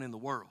messing around in the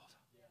world.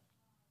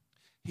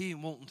 He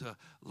ain't wanting to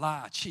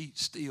lie, cheat,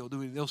 steal,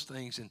 doing those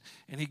things.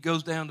 And he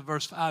goes down to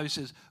verse 5. He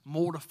says,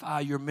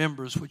 mortify your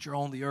members which are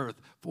on the earth.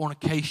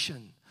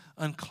 Fornication,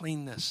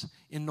 uncleanness,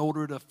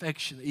 inordinate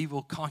affection,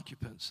 evil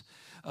concubines,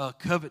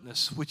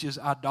 covetousness, which is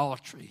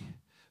idolatry.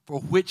 For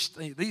which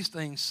these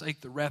things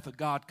sake the wrath of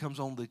God comes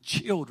on the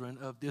children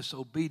of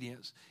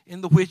disobedience,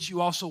 in the which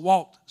you also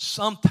walked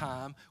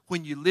sometime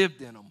when you lived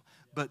in them.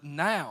 But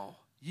now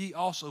ye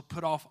also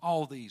put off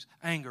all these: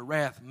 anger,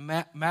 wrath,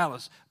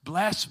 malice,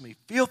 blasphemy,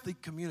 filthy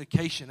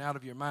communication out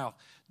of your mouth.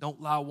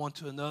 Don't lie one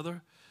to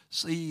another,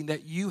 seeing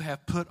that you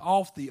have put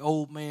off the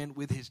old man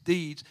with his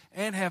deeds,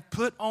 and have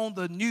put on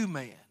the new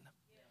man,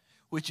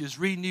 which is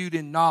renewed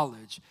in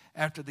knowledge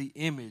after the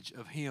image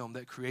of him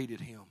that created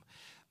him.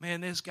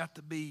 Man, there's got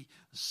to be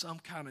some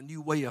kind of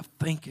new way of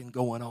thinking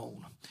going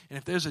on. And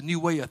if there's a new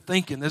way of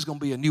thinking, there's going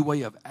to be a new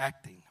way of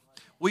acting.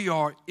 We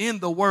are in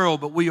the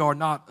world, but we are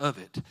not of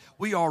it.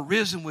 We are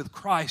risen with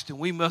Christ, and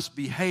we must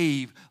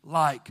behave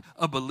like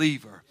a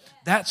believer.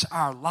 That's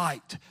our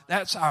light.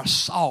 That's our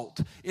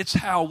salt. It's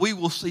how we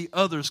will see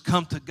others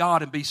come to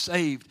God and be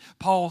saved.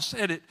 Paul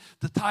said it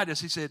to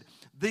Titus. He said,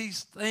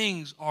 these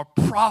things are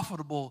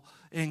profitable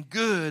and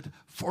good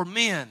for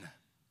men.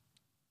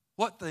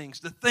 What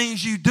things? The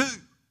things you do.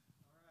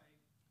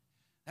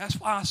 That's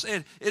why I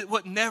said it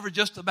wasn't never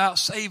just about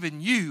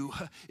saving you.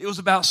 It was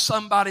about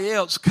somebody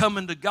else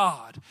coming to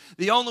God.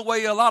 The only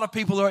way a lot of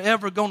people are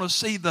ever going to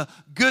see the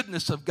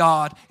goodness of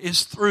God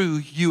is through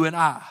you and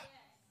I.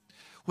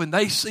 When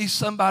they see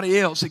somebody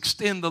else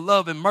extend the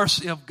love and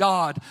mercy of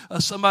God,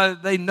 somebody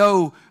they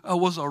know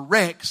was a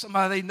wreck,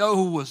 somebody they know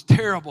who was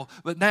terrible,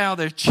 but now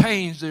they're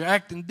changed, they're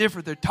acting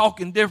different, they're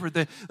talking different,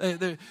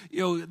 they're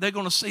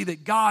going to see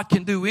that God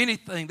can do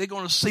anything. They're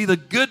going to see the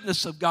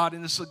goodness of God,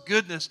 and it's the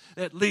goodness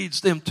that leads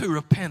them to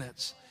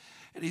repentance.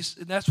 And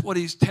that's what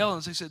he's telling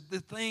us. He said, the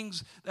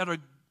things that are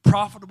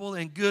profitable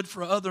and good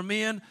for other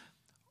men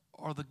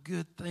are the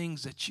good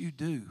things that you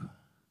do.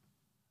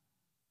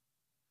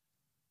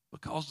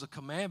 Because the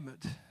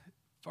commandment,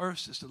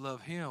 first, is to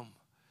love him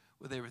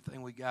with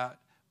everything we got.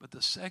 But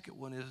the second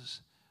one is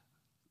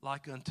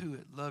like unto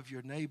it, love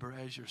your neighbor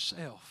as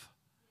yourself.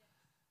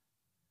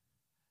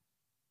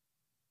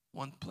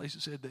 One place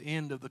it said the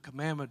end of the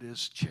commandment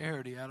is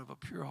charity out of a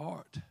pure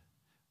heart.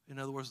 In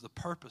other words, the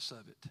purpose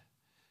of it.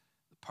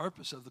 The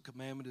purpose of the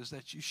commandment is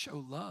that you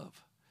show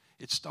love.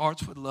 It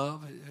starts with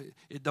love.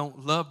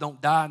 Love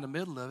don't die in the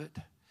middle of it.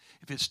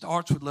 If it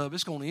starts with love,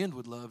 it's going to end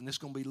with love, and it's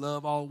going to be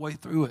love all the way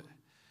through it.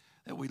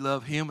 That we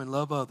love him and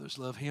love others.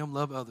 Love him,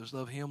 love others.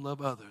 Love him,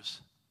 love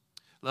others.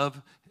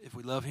 If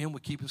we love him,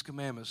 we keep his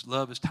commandments.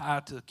 Love is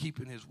tied to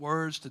keeping his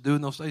words, to doing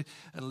those things.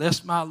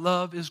 Unless my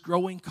love is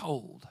growing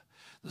cold.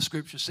 The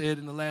scripture said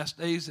in the last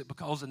days that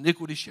because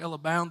iniquity shall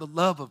abound, the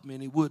love of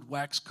many would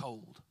wax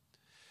cold.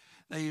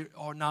 They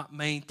are not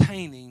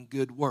maintaining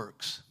good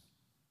works.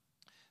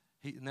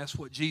 And that's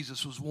what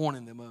Jesus was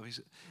warning them of.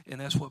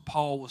 And that's what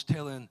Paul was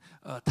telling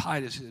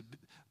Titus. He said,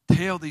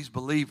 tell these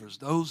believers,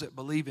 those that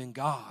believe in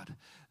God,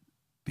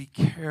 be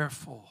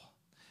careful.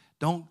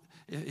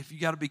 If you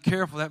got to be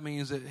careful, that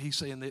means that he's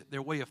saying that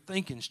their way of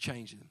thinking is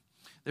changing.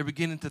 They're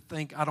beginning to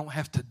think, I don't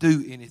have to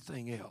do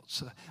anything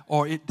else.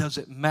 Or it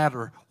doesn't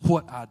matter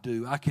what I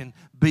do. I can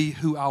be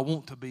who I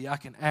want to be. I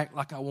can act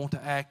like I want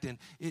to act, and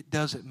it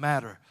doesn't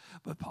matter.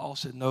 But Paul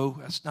said, no,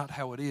 that's not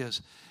how it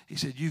is. He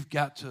said, you've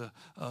got to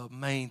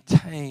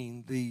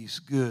maintain these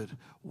good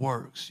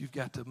works. You've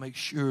got to make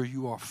sure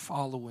you are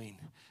following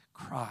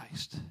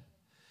Christ.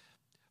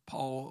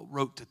 Paul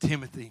wrote to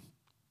Timothy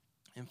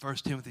in 1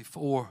 Timothy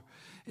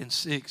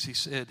 4:6, he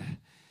said,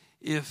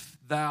 if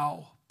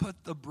thou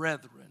put the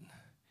brethren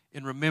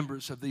in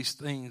remembrance of these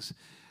things,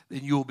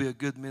 then you will be a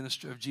good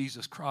minister of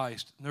Jesus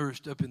Christ,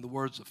 nourished up in the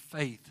words of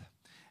faith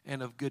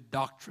and of good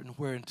doctrine,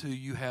 whereunto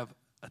you have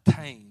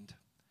attained.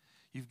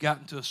 You've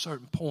gotten to a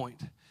certain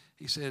point,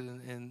 he said,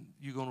 and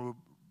you're going to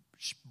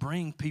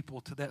bring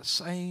people to that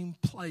same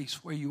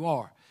place where you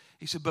are.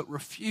 He said, but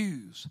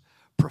refuse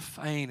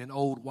profane and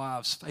old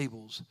wives'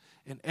 fables,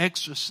 and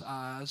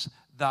exercise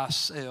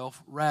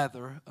thyself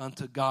rather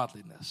unto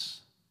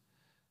godliness.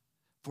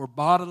 For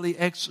bodily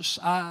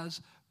exercise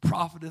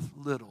profiteth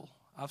little.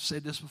 I've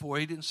said this before.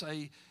 He didn't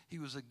say he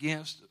was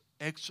against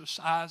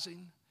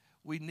exercising.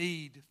 We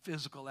need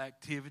physical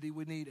activity.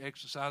 We need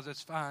exercise.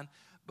 That's fine.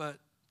 But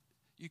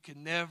you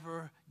can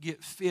never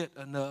get fit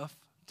enough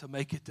to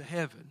make it to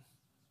heaven.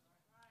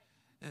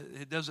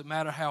 It doesn't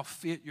matter how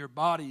fit your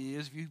body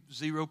is. If you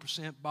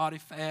 0% body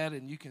fat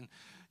and you can,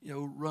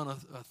 run a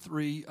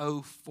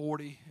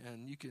 3:0:40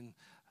 and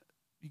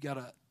you got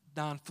a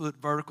 9-foot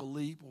vertical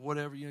leap or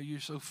whatever, you're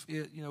so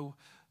fit,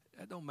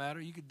 that don't matter.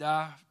 You could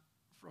die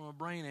from a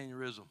brain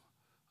aneurysm,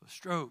 a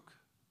stroke,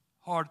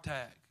 heart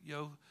attack,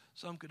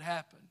 something could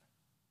happen.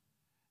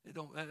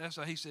 That's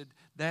why he said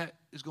that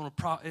is going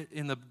to,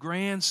 in the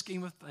grand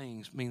scheme of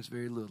things, means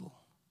very little.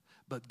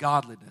 But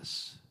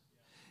godliness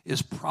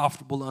is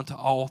profitable unto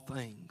all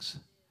things,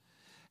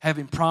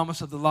 having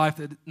promise of the life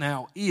that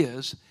now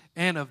is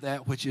and of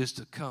that which is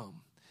to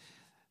come.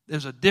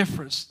 There's a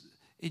difference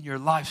in your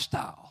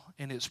lifestyle,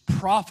 and it's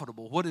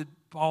profitable. What did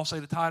Paul say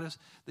to Titus?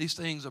 These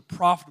things are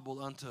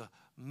profitable unto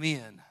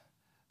men.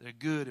 They're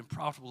good and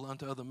profitable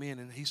unto other men.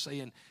 And he's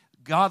saying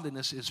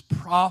godliness is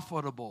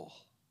profitable.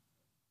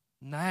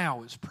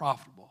 Now it's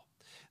profitable.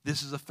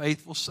 This is a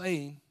faithful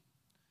saying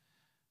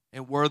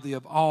and worthy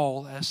of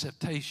all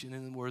acceptation.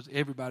 In other words,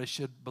 everybody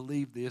should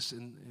believe this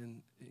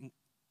and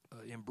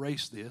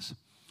embrace this.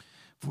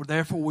 For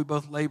therefore we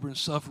both labor and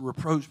suffer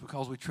reproach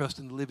because we trust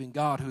in the living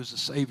God, who is the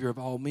Savior of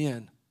all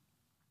men,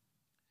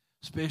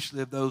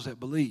 especially of those that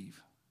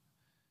believe,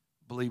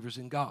 believers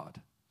in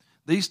God.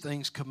 These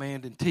things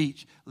command and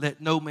teach.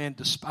 Let no man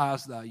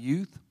despise thy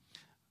youth,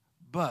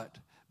 but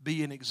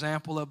be an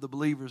example of the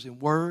believers in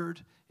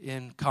word,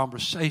 in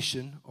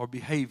conversation or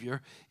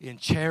behavior, in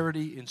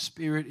charity, in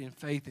spirit, in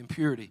faith, in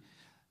purity.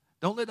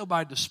 Don't let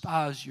nobody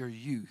despise your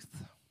youth,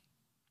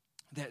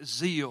 that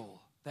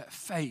zeal, that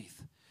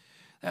faith,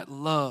 that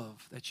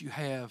love that you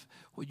have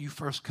when you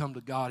first come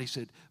to God. He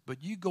said,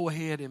 but you go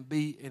ahead and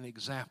be an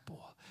example.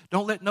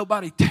 Don't let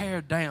nobody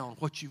tear down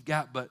what you've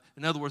got. But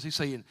in other words, he's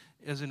saying,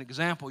 as an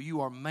example,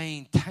 you are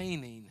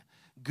maintaining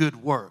good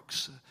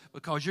works,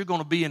 because you're going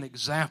to be an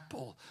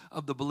example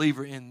of the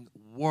believer in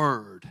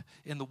word,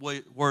 in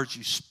the words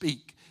you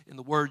speak, in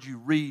the words you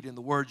read, in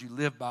the words you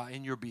live by,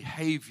 in your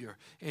behavior,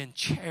 in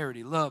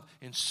charity, love,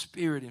 in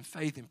spirit, in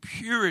faith, in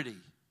purity,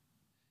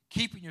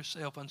 keeping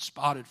yourself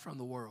unspotted from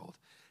the world.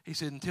 He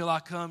said, until I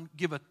come,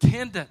 give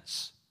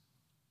attendance.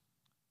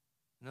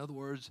 In other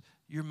words,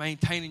 you're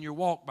maintaining your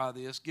walk by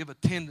this. Give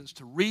attendance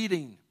to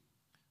reading.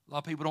 A lot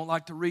of people don't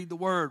like to read the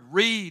Word.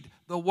 Read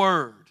the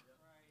Word.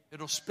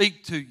 It'll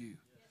speak to you.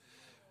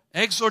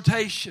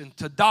 Exhortation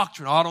to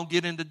doctrine. Oh, I don't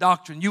get into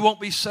doctrine. You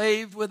won't be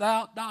saved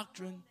without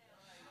doctrine.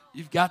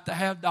 You've got to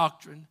have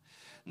doctrine.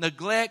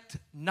 Neglect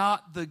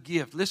not the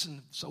gift.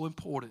 Listen, so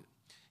important.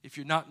 If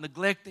you're not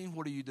neglecting,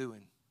 what are you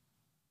doing?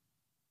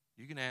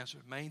 You can answer,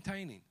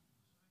 maintaining.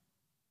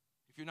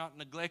 If you're not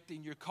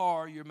neglecting your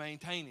car, you're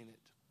maintaining it.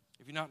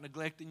 If you're not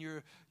neglecting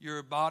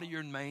your body,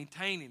 you're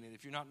maintaining it.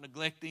 If you're not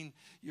neglecting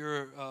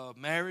your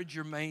marriage,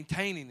 you're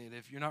maintaining it.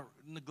 If you're not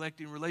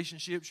neglecting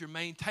relationships, you're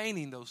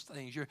maintaining those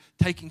things. You're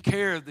taking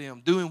care of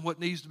them, doing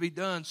what needs to be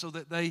done so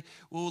that they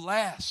will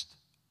last.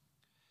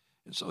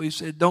 And so he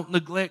said, don't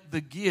neglect the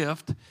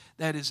gift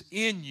that is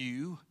in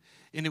you,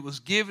 and it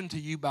was given to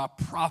you by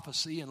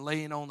prophecy and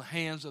laying on the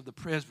hands of the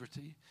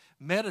presbytery.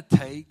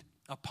 Meditate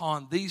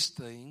upon these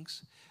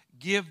things.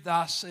 Give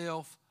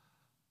thyself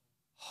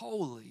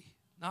wholly.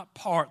 Not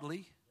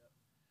partly.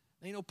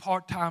 There ain't no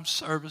part-time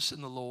service in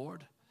the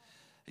Lord.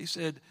 He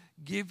said,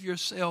 give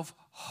yourself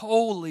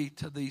wholly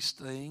to these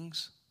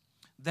things,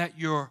 that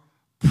your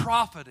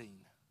profiting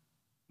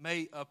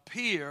may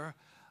appear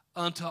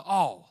unto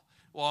all.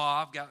 Well,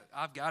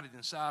 I've got it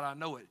inside. I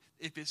know it.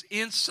 If it's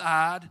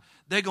inside,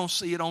 they're going to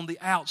see it on the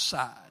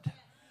outside.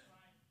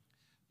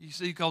 You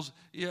see, because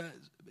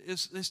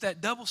it's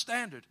that double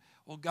standard.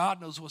 Well, God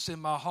knows what's in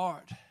my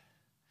heart.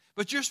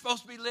 But you're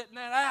supposed to be letting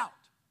that out.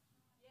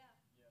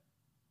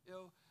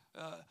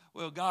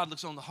 Well, God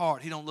looks on the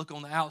heart. He don't look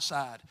on the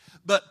outside.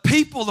 But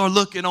people are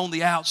looking on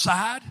the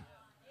outside.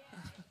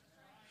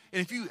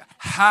 And if you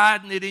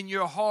hiding it in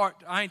your heart,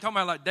 I ain't talking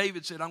about like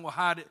David said, I'm going to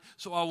hide it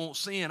so I won't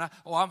sin.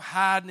 I'm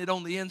hiding it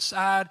on the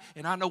inside,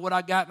 and I know what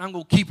I got, and I'm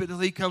going to keep it until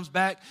he comes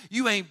back.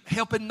 You ain't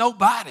helping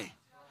nobody.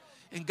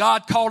 And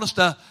God called us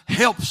to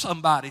help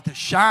somebody, to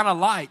shine a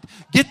light.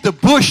 Get the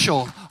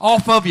bushel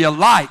off of your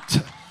light.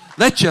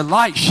 Let your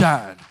light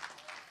shine.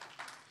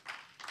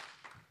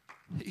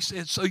 He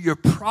said, so you're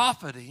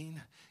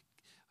profiting.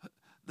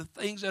 The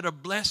things that are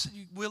blessed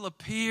will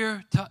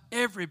appear to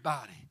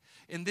everybody.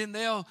 And then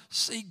they'll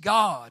see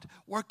God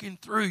working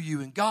through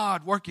you and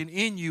God working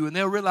in you. And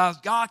they'll realize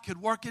God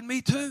could work in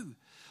me too.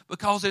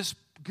 Because it's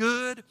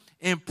good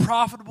and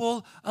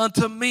profitable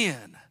unto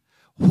men.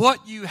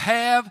 What you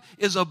have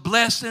is a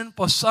blessing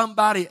for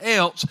somebody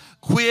else.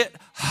 Quit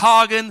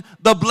hogging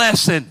the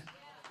blessing.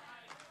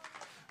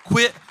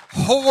 Quit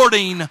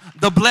hoarding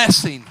the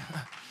blessing.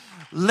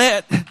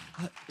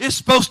 It's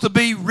supposed to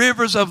be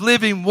rivers of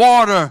living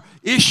water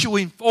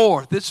issuing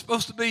forth. It's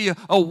supposed to be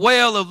a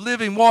well of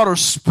living water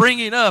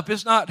springing up.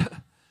 It's not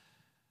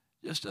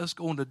just us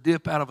going to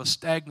dip out of a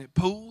stagnant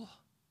pool.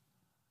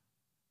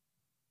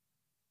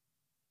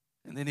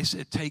 And then he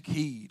said, take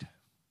heed,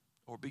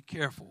 or be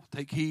careful.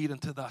 Take heed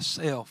unto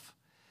thyself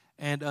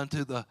and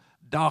unto the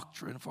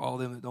doctrine, for all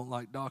them that don't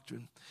like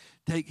doctrine.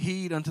 Take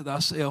heed unto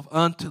thyself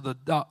unto the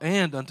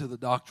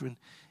doctrine,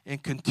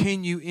 and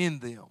continue in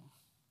them.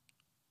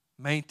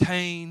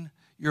 Maintain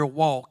your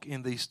walk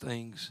in these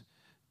things,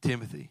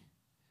 Timothy.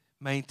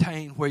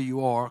 maintain where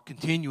you are,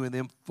 continue in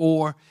them.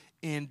 For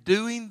in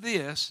doing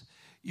this,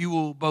 you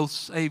will both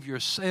save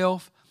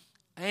yourself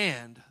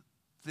and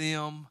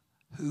them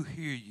who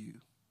hear you.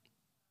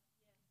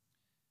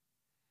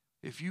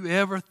 If you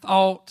ever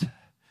thought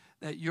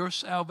that your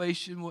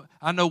salvation,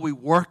 I know we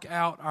work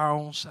out our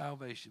own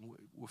salvation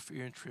with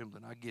fear and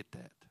trembling. I get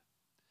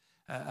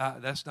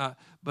that. That's not,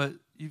 but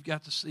you've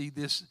got to see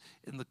this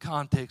in the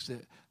context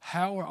that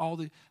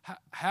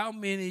how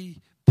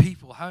many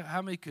people,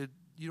 how many could,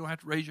 you don't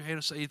have to raise your hand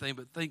or say anything,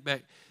 but think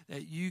back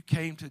that you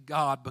came to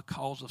God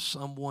because of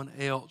someone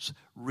else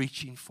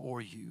reaching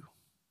for you,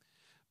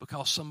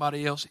 because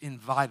somebody else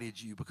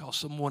invited you, because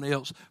someone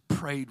else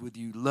prayed with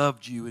you,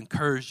 loved you,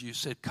 encouraged you,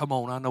 said, come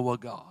on, I know a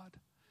God.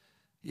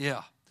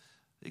 Yeah,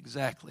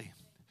 exactly.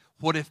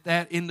 What if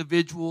that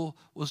individual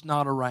was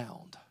not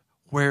around?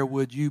 Where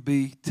would you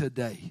be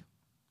today?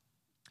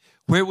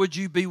 Where would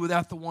you be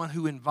without the one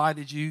who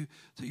invited you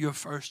to your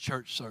first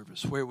church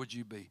service? Where would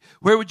you be?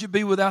 Where would you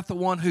be without the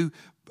one who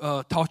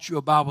taught you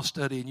a Bible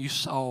study and you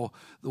saw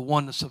the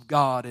oneness of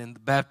God and the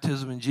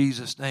baptism in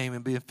Jesus' name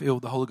and being filled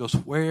with the Holy Ghost?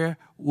 Where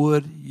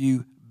would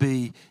you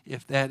be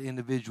if that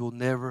individual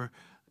never,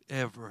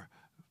 ever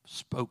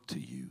spoke to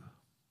you?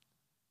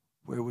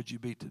 Where would you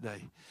be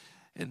today?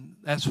 And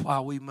that's why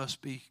we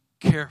must be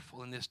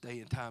careful in this day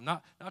and time.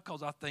 Not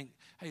because I think,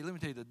 hey, let me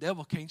tell you, the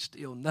devil can't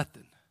steal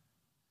nothing.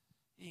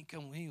 He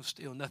ain't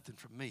steal nothing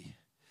from me.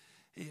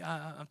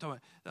 I'm talking.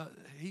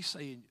 He's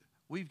saying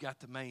we've got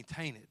to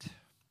maintain it.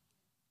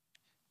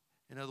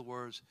 In other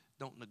words,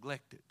 don't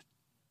neglect it.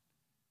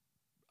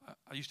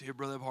 I used to hear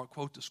Brother Everhart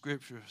quote the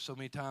scripture so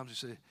many times. He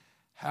said,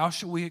 "How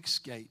shall we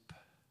escape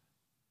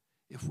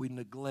if we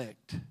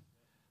neglect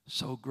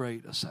so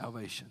great a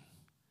salvation?"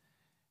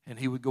 And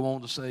he would go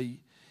on to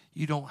say,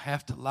 "You don't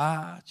have to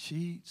lie,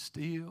 cheat,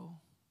 steal,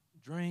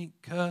 drink,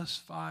 cuss,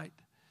 fight."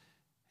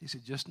 He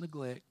said, "Just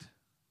neglect."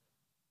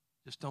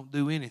 Just don't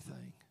do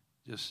anything.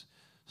 Just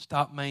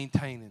stop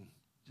maintaining.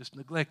 Just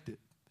neglect it.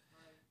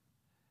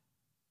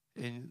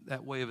 And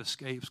that way of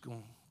escape is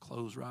going to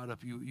close right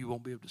up. You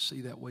won't be able to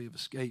see that way of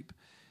escape.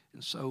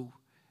 And so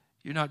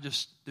you're not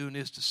just doing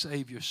this to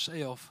save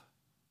yourself,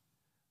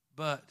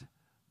 but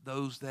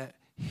those that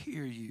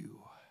hear you.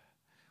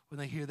 When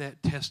they hear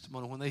that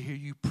testimony, when they hear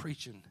you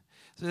preaching,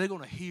 so they're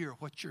going to hear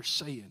what you're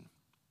saying.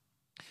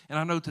 And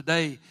I know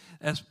today,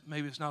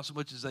 maybe it's not so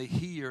much as they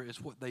hear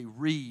as what they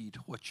read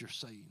what you're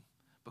saying,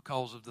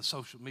 because of the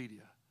social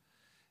media.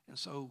 And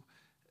so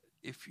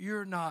if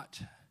you're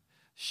not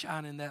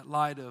shining that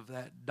light of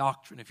that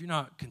doctrine, if you're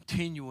not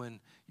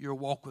continuing your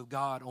walk with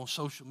God on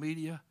social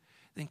media,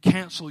 then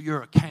cancel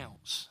your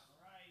accounts.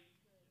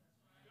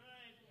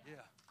 Yeah.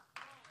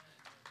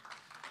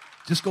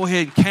 Just go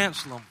ahead and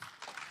cancel them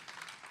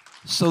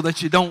so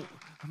that you don't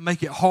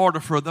make it harder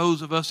for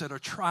those of us that are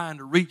trying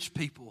to reach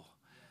people.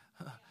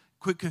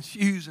 Quit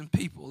confusing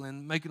people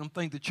and making them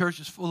think the church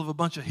is full of a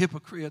bunch of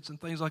hypocrites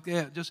and things like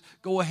that. Just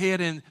go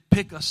ahead and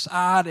pick a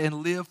side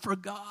and live for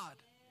God.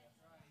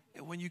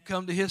 And when you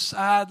come to His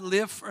side,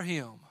 live for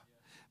Him.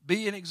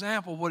 Be an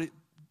example of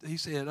He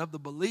said, of the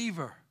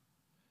believer.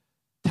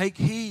 Take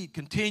heed,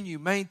 continue,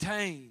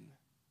 maintain.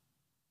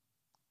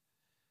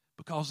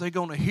 Because they're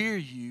going to hear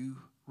you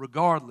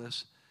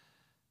regardless.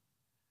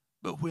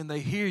 But when they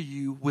hear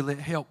you, will it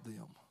help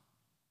them?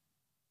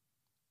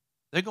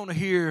 They're going to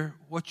hear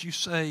what you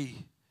say,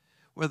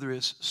 whether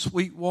it's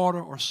sweet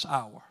water or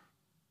sour.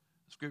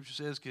 The scripture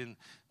says, can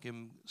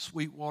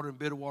sweet water and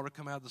bitter water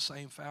come out of the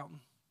same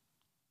fountain?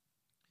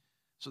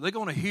 So they're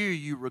going to hear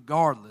you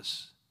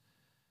regardless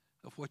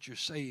of what you're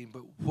saying,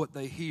 but what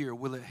they hear,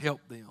 will it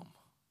help them?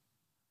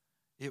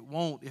 It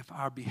won't if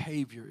our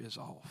behavior is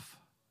off.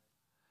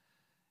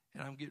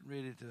 And I'm getting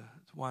ready to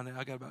wind down.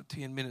 I got about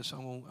 10 minutes, so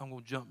I'm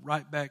going to jump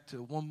right back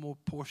to one more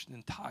portion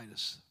in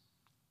Titus.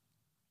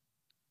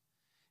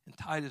 In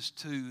Titus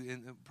 2,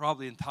 and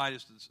probably in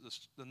Titus,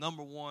 the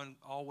number one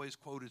always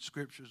quoted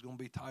scripture is going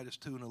to be Titus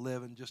 2 and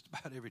 11 just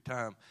about every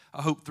time.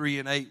 I hope 3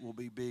 and 8 will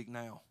be big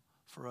now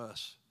for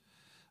us.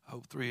 I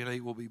hope 3 and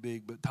 8 will be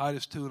big. But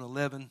Titus 2 and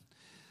 11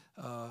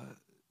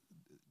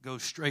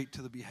 goes straight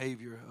to the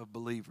behavior of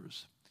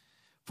believers.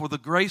 For the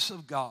grace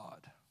of God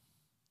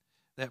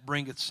that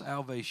bringeth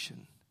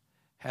salvation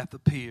hath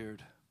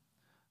appeared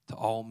to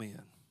all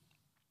men,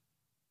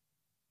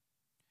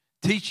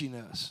 teaching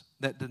us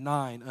that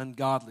denying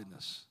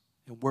ungodliness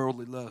and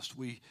worldly lust,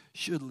 we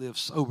should live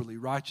soberly,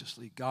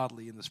 righteously,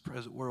 godly in this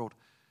present world,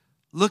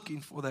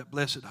 looking for that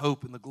blessed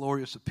hope and the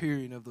glorious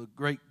appearing of the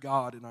great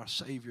God and our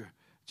Savior,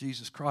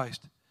 Jesus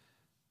Christ,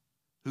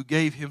 who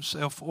gave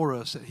Himself for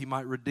us that He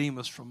might redeem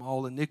us from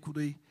all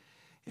iniquity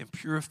and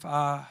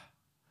purify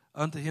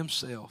unto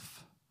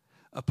Himself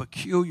a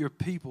peculiar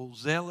people,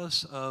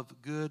 zealous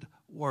of good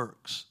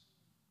works.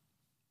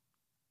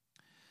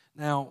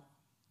 Now,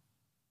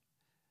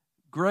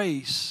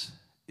 grace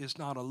is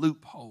not a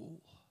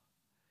loophole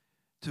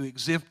to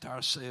exempt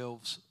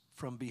ourselves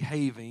from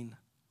behaving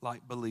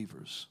like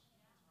believers.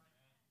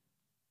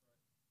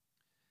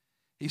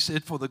 He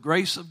said, for the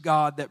grace of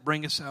God that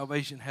bringeth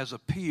salvation has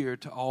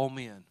appeared to all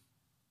men.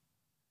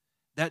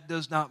 that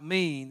does not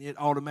mean it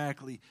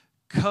automatically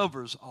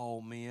covers all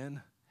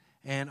men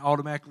and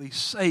automatically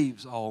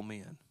saves all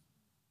men.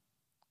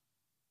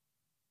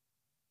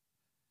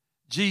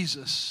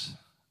 Jesus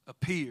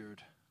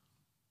appeared,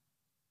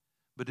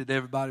 but did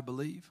everybody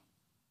believe?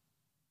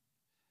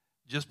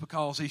 Just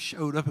because he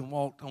showed up and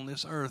walked on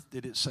this earth,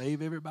 did it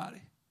save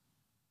everybody?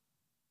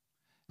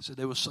 He said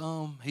there was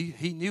some,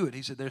 he knew it.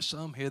 He said there's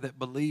some here that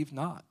believe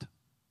not.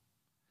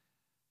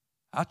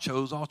 I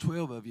chose all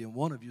 12 of you, and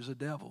one of you is a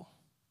devil.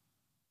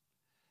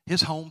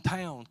 His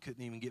hometown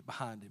couldn't even get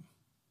behind him.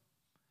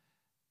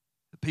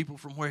 The people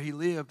from where he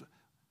lived,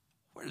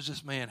 where does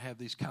this man have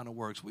these kind of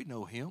works? We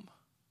know him.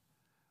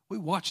 We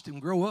watched him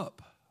grow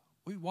up.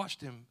 We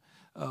watched him.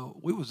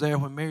 We was there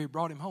when Mary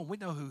brought him home. We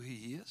know who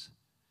he is.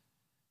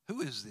 Who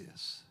is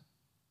this?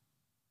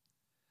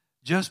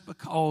 Just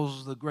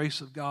because the grace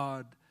of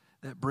God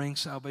that brings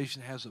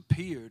salvation has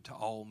appeared to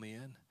all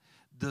men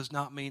does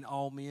not mean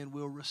all men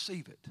will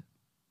receive it.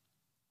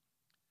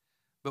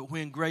 But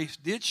when grace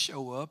did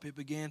show up, it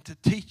began to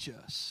teach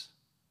us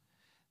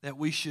that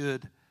we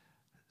should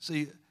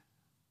see,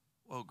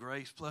 well,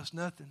 grace plus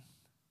nothing.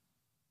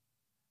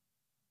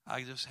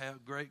 I just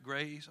have great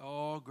grace,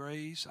 all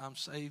grace. I'm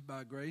saved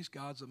by grace.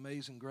 God's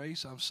amazing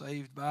grace. I'm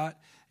saved by it.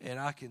 And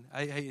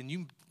and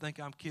you think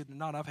I'm kidding or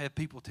not, I've had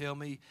people tell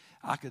me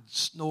I could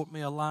snort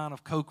me a line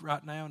of Coke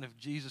right now, and if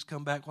Jesus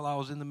come back while I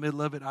was in the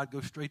middle of it, I'd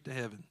go straight to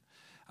heaven.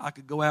 I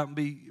could go out and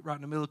be right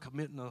in the middle of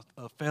committing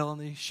a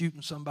felony,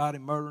 shooting somebody,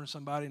 murdering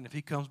somebody, and if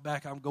he comes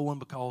back, I'm going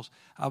because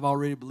I've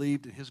already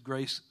believed that his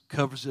grace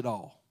covers it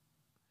all.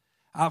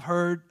 I've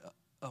heard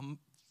a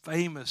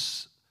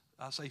famous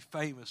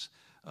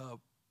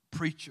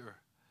preacher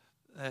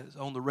that's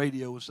on the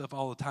radio and stuff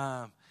all the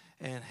time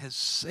and has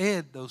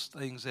said those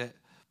things that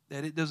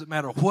it doesn't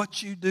matter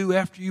what you do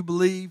after you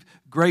believe,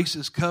 grace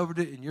has covered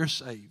it and you're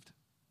saved.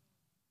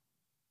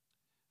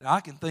 Now,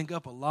 I can think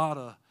up a lot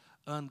of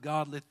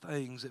ungodly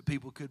things that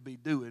people could be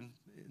doing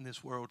in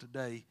this world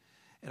today,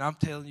 and I'm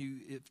telling you,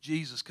 if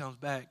Jesus comes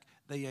back,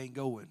 they ain't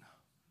going.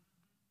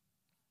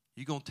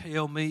 You going to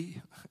tell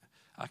me?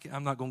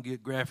 I'm not going to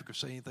get graphic or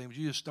say anything, but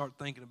you just start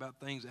thinking about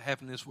things that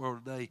happen in this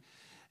world today.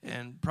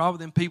 And probably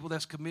them people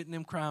that's committing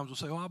them crimes will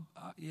say, "Oh,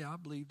 I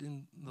believed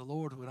in the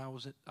Lord when I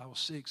was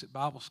 6 at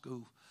Bible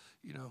school,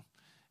 you know."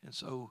 And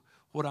so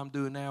what I'm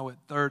doing now at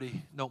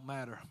 30 don't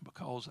matter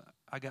because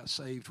I got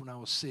saved when I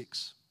was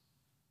 6.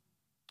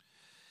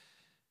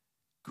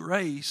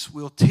 Grace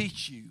will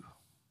teach you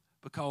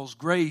because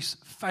grace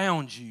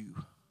found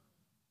you.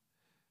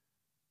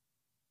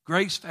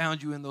 Grace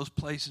found you in those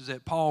places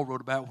that Paul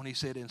wrote about when he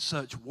said, "And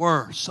such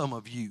were some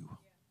of you."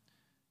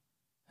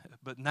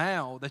 But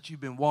now that you've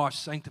been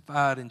washed,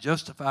 sanctified, and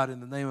justified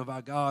in the name of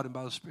our God and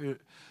by the Spirit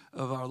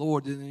of our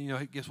Lord,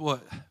 then, guess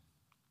what?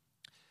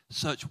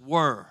 Such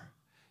were.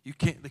 There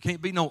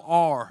can't be no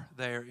 "are"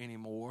 there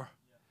anymore.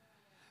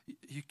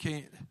 You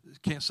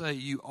can't say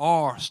you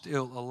are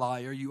still a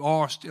liar, you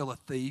are still a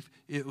thief.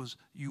 It was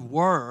you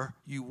were,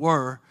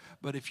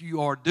 but if you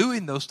are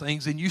doing those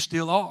things, then you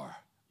still are.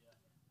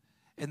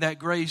 And that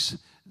grace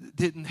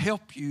didn't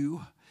help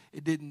you.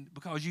 It didn't,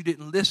 because you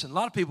didn't listen. A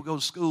lot of people go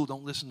to school,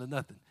 don't listen to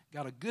nothing.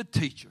 Got a good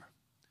teacher.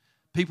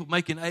 People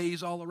making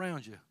A's all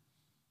around you.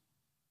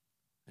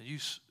 And you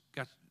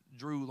got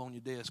drool on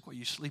your desk while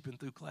you're sleeping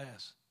through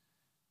class.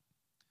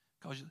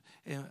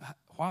 And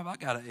why have I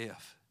got an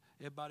F?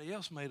 Everybody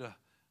else made a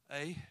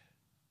A.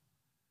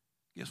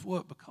 Guess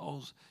what?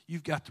 Because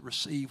you've got to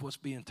receive what's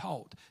being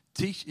taught.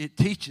 It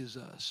teaches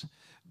us.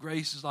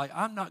 Grace is like,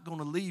 I'm not going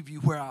to leave you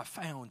where I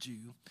found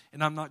you,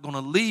 and I'm not going to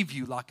leave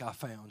you like I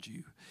found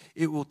you.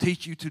 It will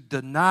teach you to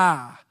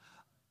deny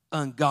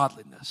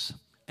ungodliness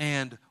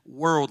and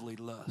worldly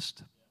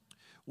lust.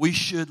 We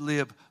should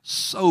live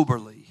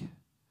soberly.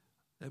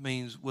 That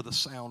means with a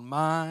sound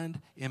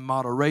mind, in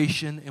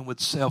moderation, and with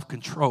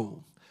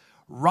self-control.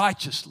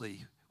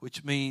 Righteously,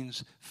 which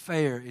means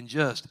fair and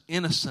just,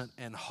 innocent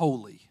and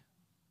holy.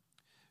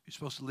 You're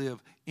supposed to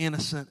live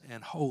innocent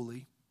and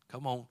holy.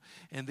 Come on.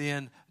 And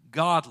then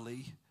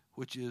godly,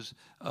 which is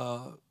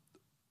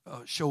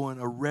showing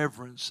a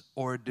reverence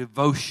or a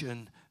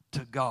devotion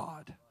to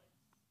God.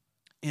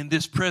 In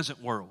this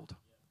present world,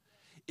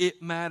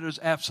 it matters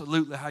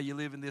absolutely how you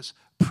live in this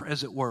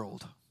present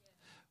world.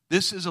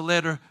 This is a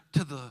letter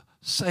to the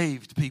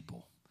saved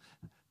people.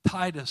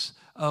 Titus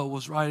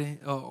was writing,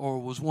 or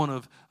was one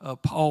of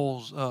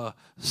Paul's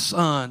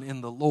son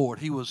in the Lord.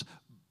 He was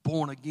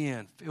born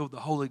again, filled with the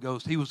Holy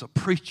Ghost. He was a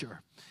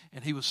preacher.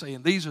 And he was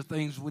saying these are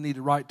things we need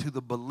to write to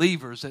the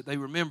believers, that they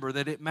remember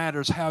that it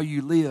matters how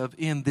you live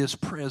in this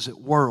present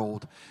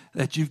world,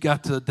 that you've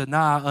got to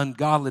deny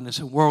ungodliness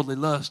and worldly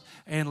lust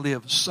and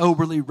live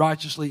soberly,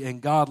 righteously,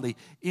 and godly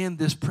in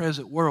this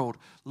present world,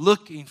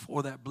 looking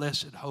for that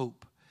blessed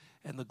hope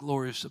and the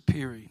glorious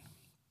appearing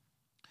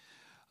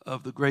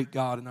of the great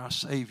God and our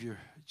Savior,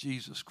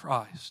 Jesus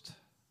Christ.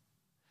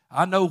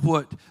 I know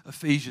what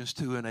Ephesians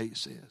 2:8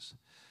 says.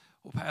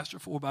 Well, Pastor,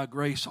 for by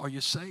grace are you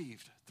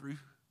saved through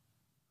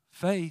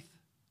faith.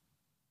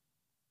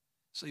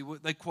 See,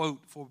 what they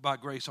quote, for by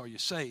grace are you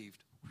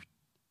saved.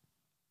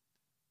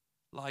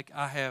 like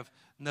I have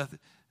nothing.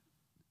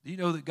 Do you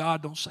know that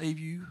God don't save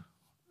you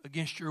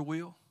against your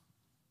will?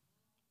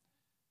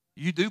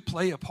 You do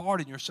play a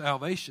part in your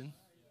salvation.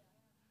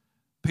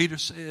 Peter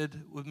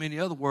said, with many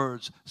other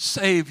words,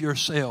 save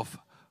yourself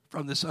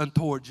from this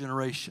untoward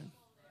generation.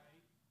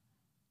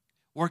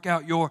 Work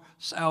out your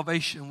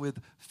salvation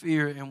with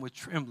fear and with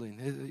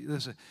trembling.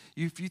 Listen,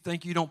 if you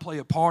think you don't play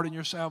a part in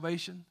your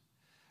salvation,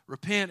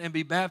 repent and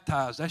be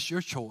baptized. That's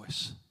your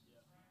choice.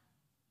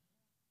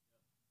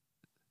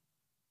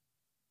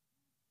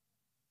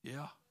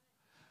 Yeah.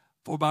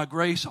 For by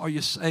grace are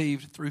you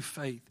saved through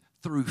faith.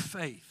 Through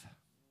faith.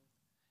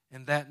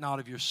 And that not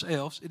of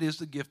yourselves. It is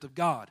the gift of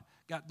God.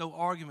 Got no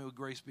argument with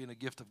grace being a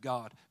gift of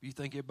God. You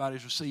think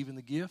everybody's receiving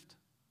the gift?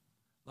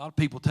 A lot of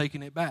people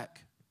taking it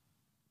back.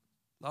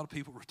 A lot of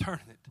people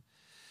returning it.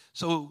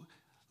 So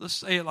let's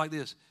say it like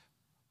this.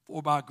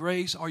 For by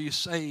grace are you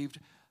saved,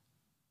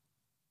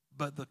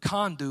 but the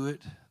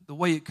conduit, the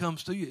way it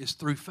comes to you is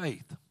through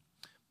faith.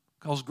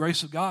 Because the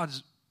grace of God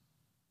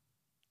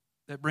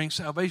that brings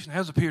salvation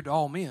has appeared to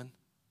all men.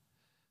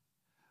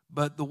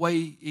 But the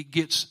way it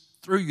gets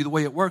through you, the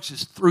way it works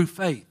is through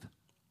faith.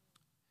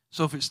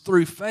 So if it's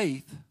through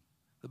faith,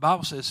 the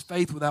Bible says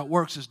faith without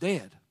works is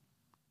dead.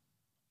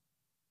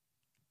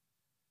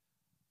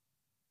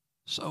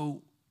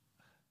 So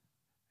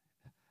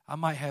I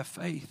might have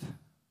faith,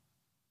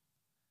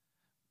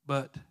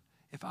 but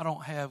if I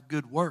don't have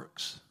good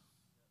works,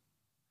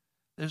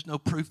 there's no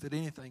proof that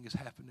anything has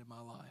happened in my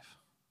life.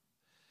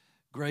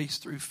 Grace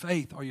through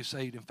faith are you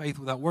saved, and faith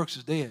without works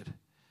is dead.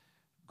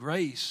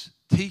 Grace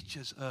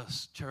teaches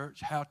us, church,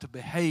 how to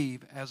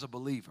behave as a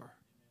believer.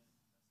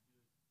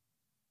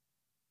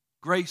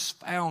 Grace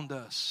found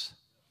us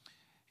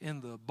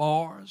in the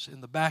bars,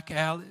 in the back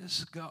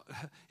alleys.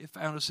 It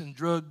found us in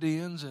drug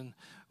dens and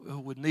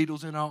with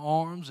needles in our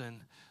arms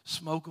and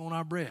smoke on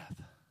our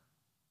breath.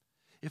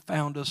 It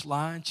found us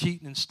lying,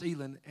 cheating, and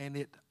stealing, and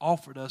it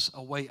offered us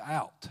a way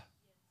out.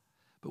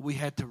 But we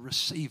had to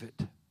receive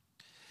it.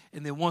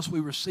 And then once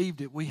we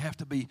received it, we have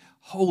to be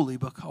holy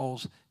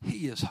because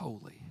He is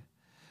holy.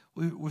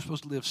 We're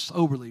supposed to live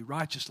soberly,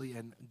 righteously,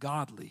 and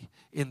godly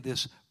in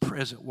this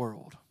present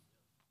world.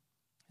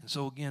 And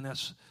so again,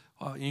 that's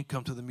why you can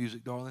come to the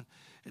music, darling.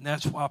 And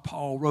that's why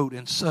Paul wrote,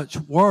 and such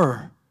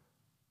were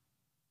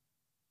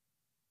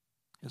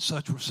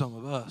some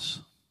of us.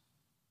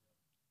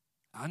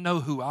 I know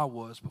who I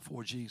was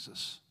before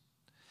Jesus.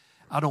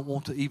 I don't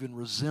want to even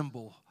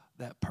resemble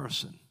that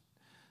person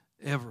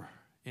ever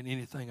in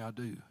anything I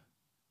do.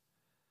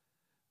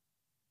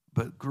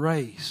 But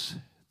grace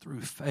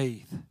through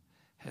faith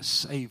has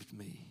saved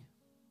me.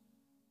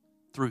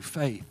 Through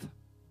faith,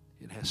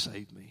 it has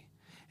saved me.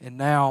 And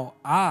now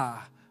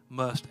I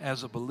must,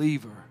 as a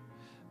believer,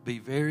 be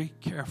very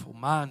careful,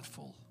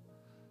 mindful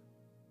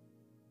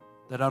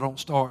that I don't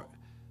start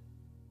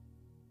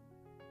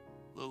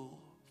little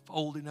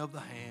folding of the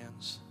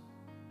hands,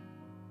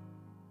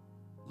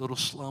 little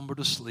slumber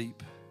to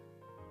sleep.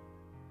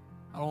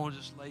 I don't want to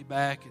just lay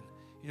back. And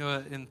you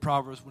know, in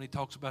Proverbs, when he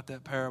talks about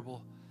that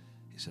parable,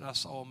 he said, I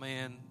saw a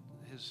man,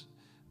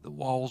 the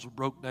walls were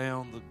broke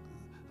down,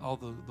 all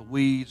the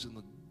weeds and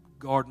the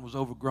garden was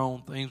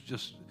overgrown, things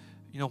just,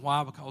 you know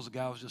why? Because the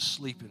guy was just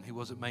sleeping. He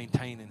wasn't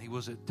maintaining. He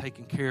wasn't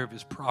taking care of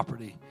his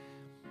property.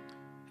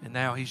 And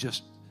now he's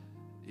just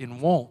in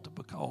want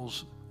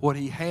because what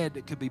he had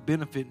that could be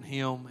benefiting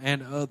him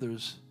and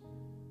others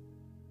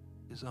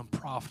is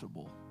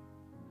unprofitable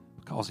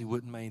because he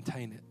wouldn't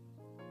maintain it.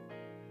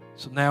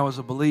 So now as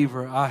a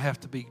believer, I have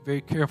to be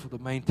very careful to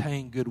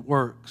maintain good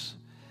works.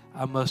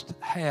 I must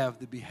have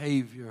the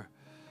behavior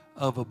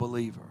of a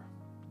believer.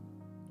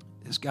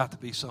 It's got to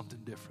be something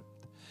different.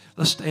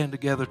 Let's stand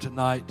together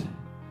tonight.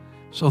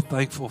 So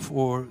thankful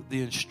for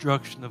the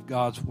instruction of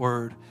God's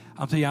Word.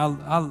 I'm telling you,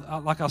 I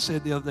like I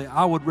said the other day,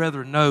 I would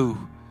rather know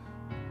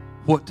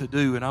what to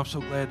do, and I'm so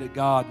glad that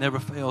God never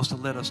fails to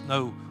let us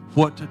know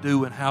what to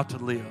do and how to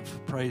live.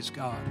 Praise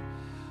God.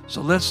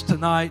 So let's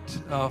tonight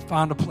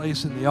find a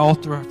place in the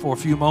altar for a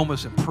few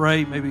moments and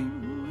pray. Maybe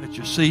at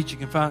your seat you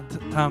can find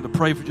time to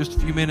pray for just a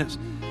few minutes.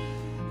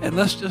 And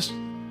let's just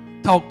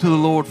talk to the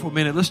Lord for a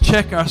minute. Let's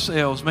check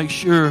ourselves, make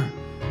sure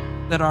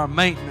that our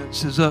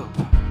maintenance is up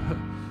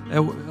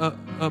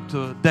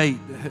to date,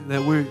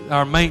 that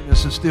our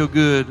maintenance is still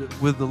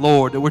good with the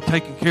Lord, that we're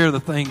taking care of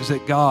the things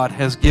that God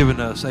has given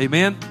us.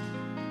 Amen.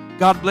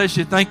 God bless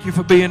you. Thank you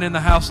for being in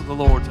the house of the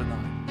Lord tonight.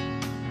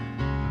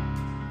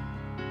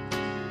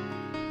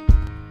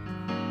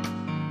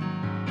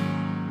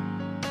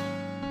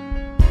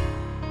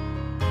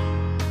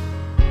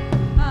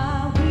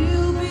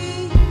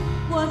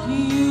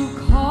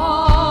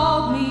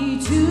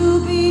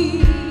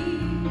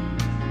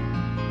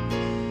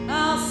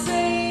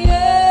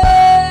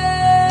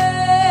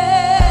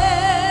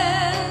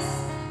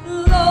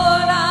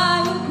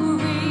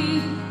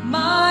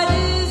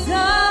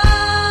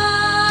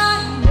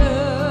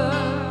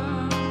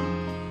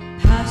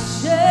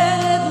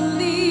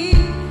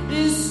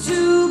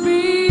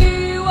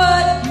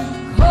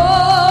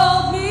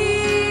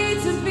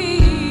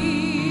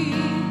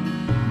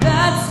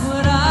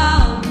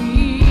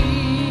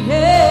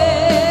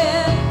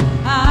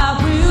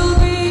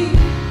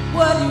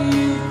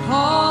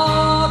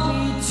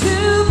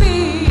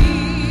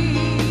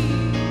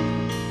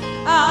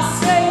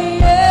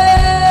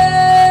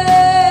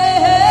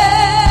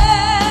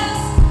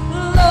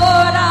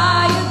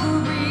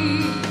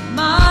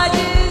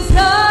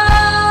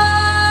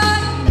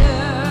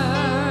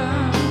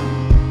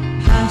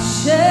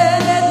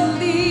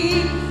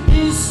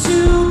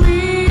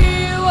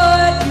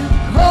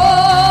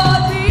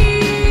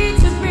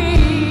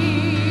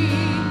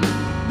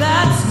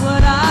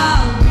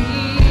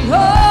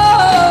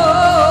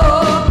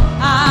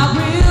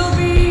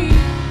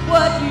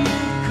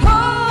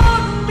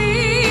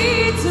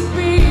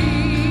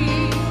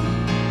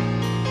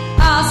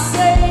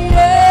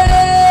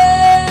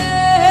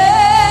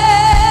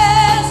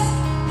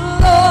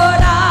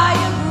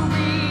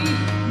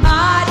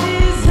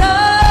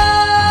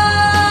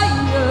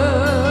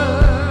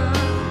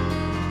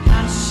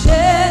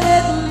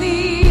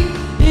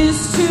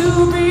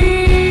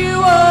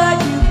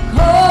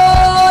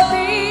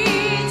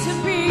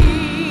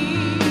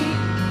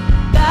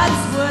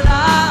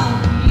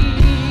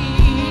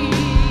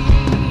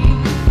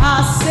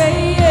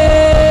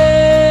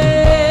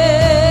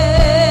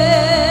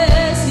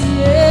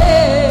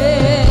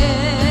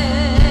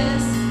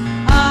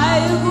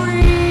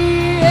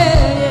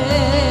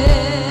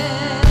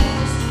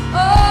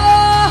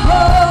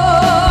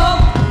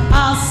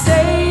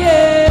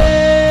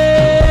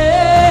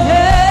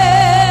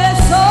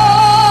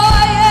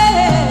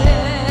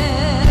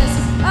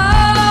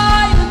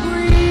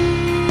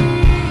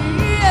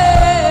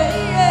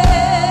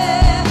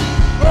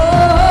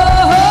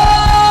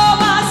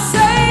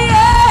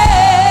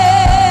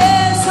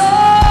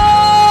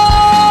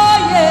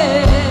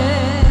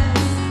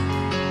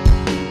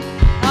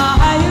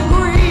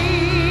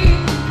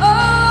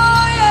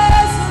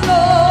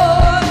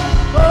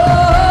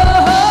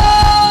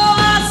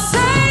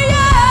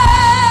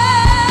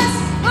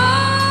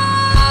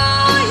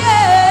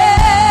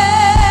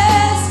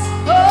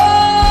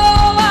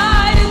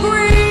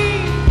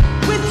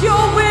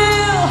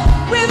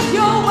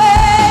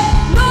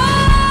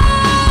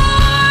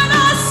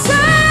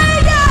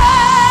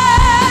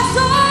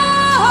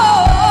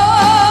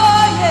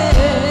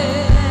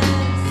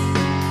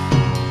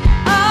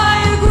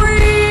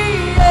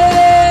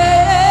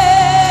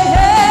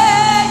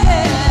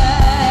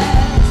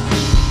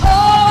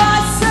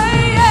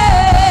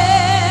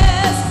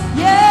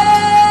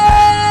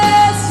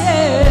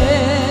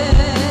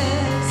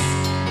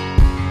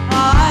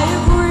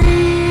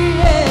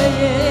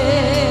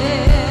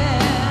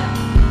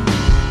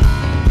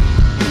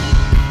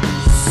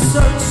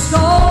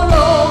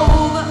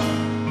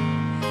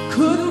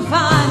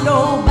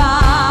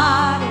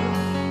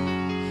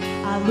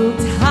 I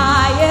looked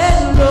high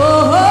and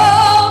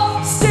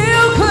low,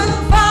 still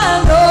couldn't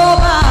find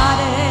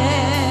nobody.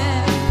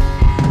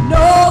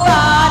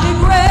 Nobody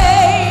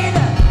great,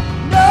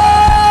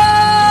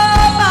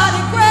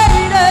 nobody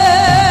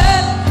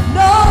greater,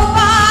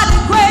 nobody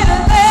greater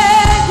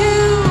than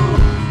you.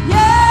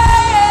 Yeah,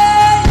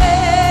 yeah,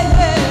 yeah,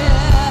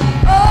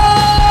 yeah.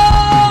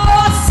 Oh,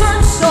 I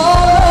searched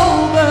all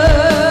over,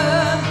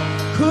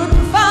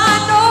 couldn't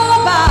find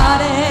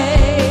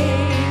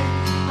nobody.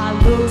 I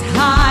looked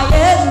high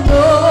and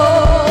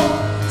low,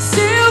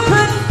 still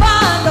couldn't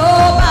find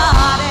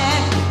nobody.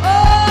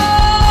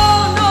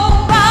 Oh,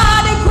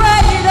 nobody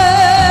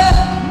greater,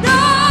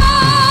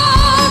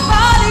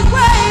 nobody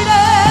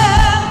greater,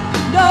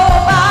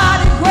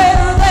 nobody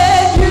greater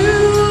than you,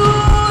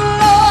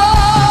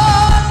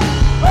 Lord.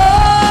 Oh,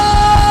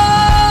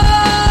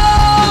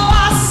 I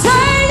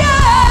say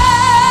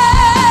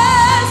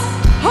yes,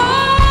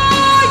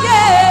 oh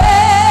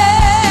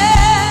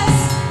yes,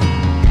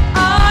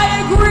 I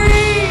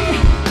agree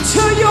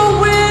to your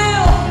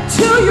will,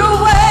 to your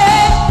way.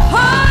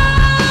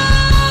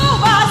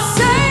 Oh, I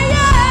say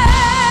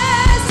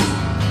yes,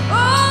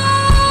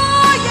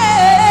 oh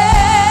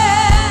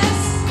yes,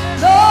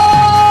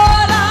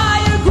 Lord, I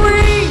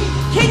agree.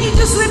 Can you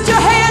just lift your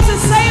hands and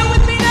say it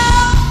with me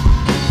now?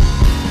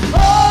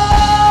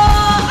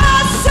 Oh,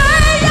 I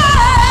say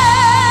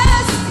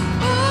yes,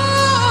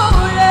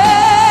 oh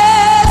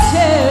yes,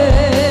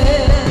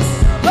 yes,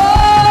 oh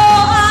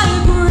I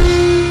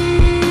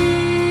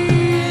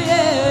agree,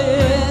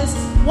 yes.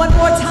 One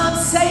more time,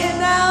 say it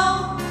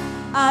now.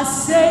 I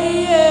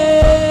say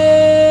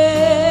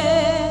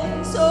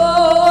yes,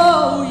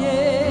 oh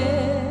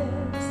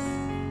yes,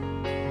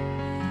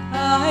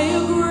 I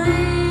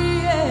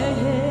agree,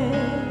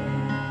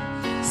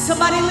 yeah.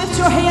 Somebody lift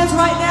your hands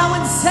right now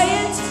and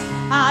say it.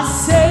 I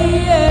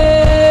say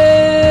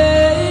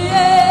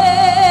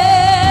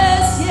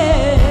yes,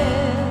 yes,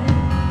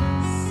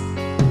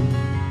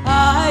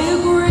 I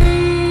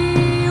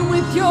agree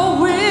with your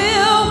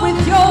will,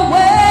 with your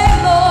way,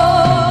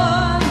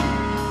 Lord.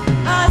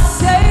 I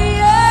say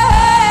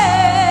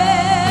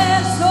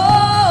yes,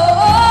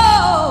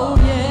 oh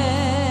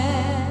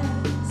yes,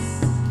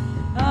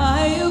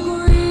 I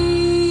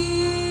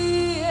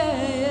agree.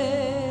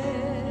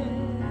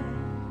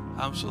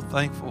 I'm so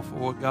thankful for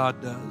what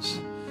God does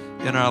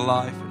in our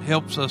life and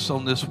helps us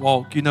on this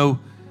walk. You know,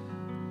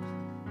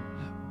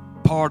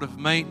 part of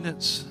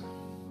maintenance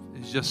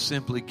is just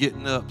simply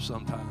getting up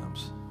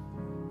sometimes.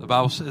 The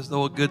Bible says,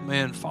 though a good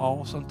man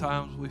fall,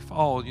 sometimes we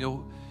fall,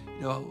 you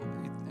know,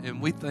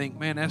 and we think,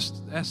 man,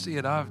 that's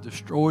it. I've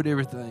destroyed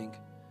everything.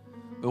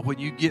 But when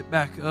you get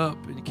back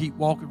up and you keep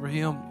walking for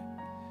Him,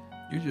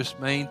 you're just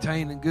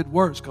maintaining good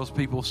works because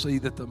people see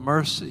that the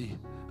mercy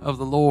of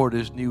the Lord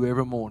is new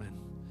every morning.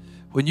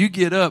 When you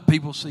get up,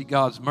 people see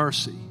God's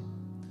mercy.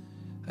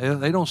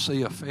 They don't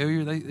see a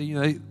failure.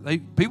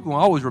 People will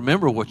always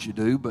remember what you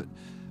do, but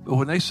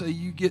when they see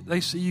you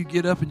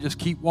get up and just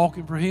keep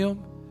walking for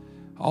Him,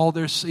 all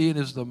they're seeing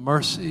is the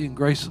mercy and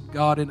grace of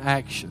God in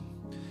action.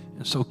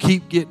 And so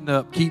keep getting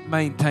up, keep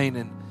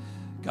maintaining.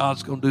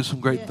 God's going to do some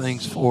great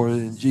things for you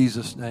in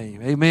Jesus'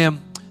 name.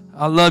 Amen.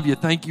 I love you.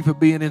 Thank you for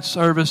being in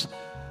service.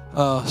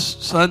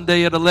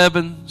 Sunday at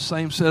 11,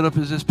 same setup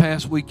as this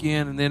past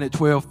weekend, and then at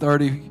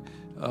 12:30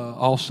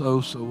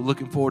 also. So we're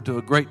looking forward to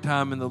a great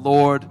time in the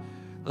Lord.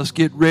 Let's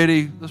get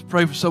ready. Let's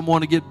pray for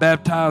someone to get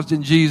baptized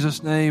in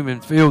Jesus' name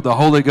and filled with the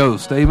Holy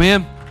Ghost.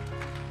 Amen.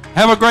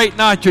 Have a great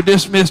night. You're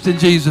dismissed in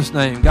Jesus'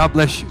 name. God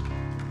bless you.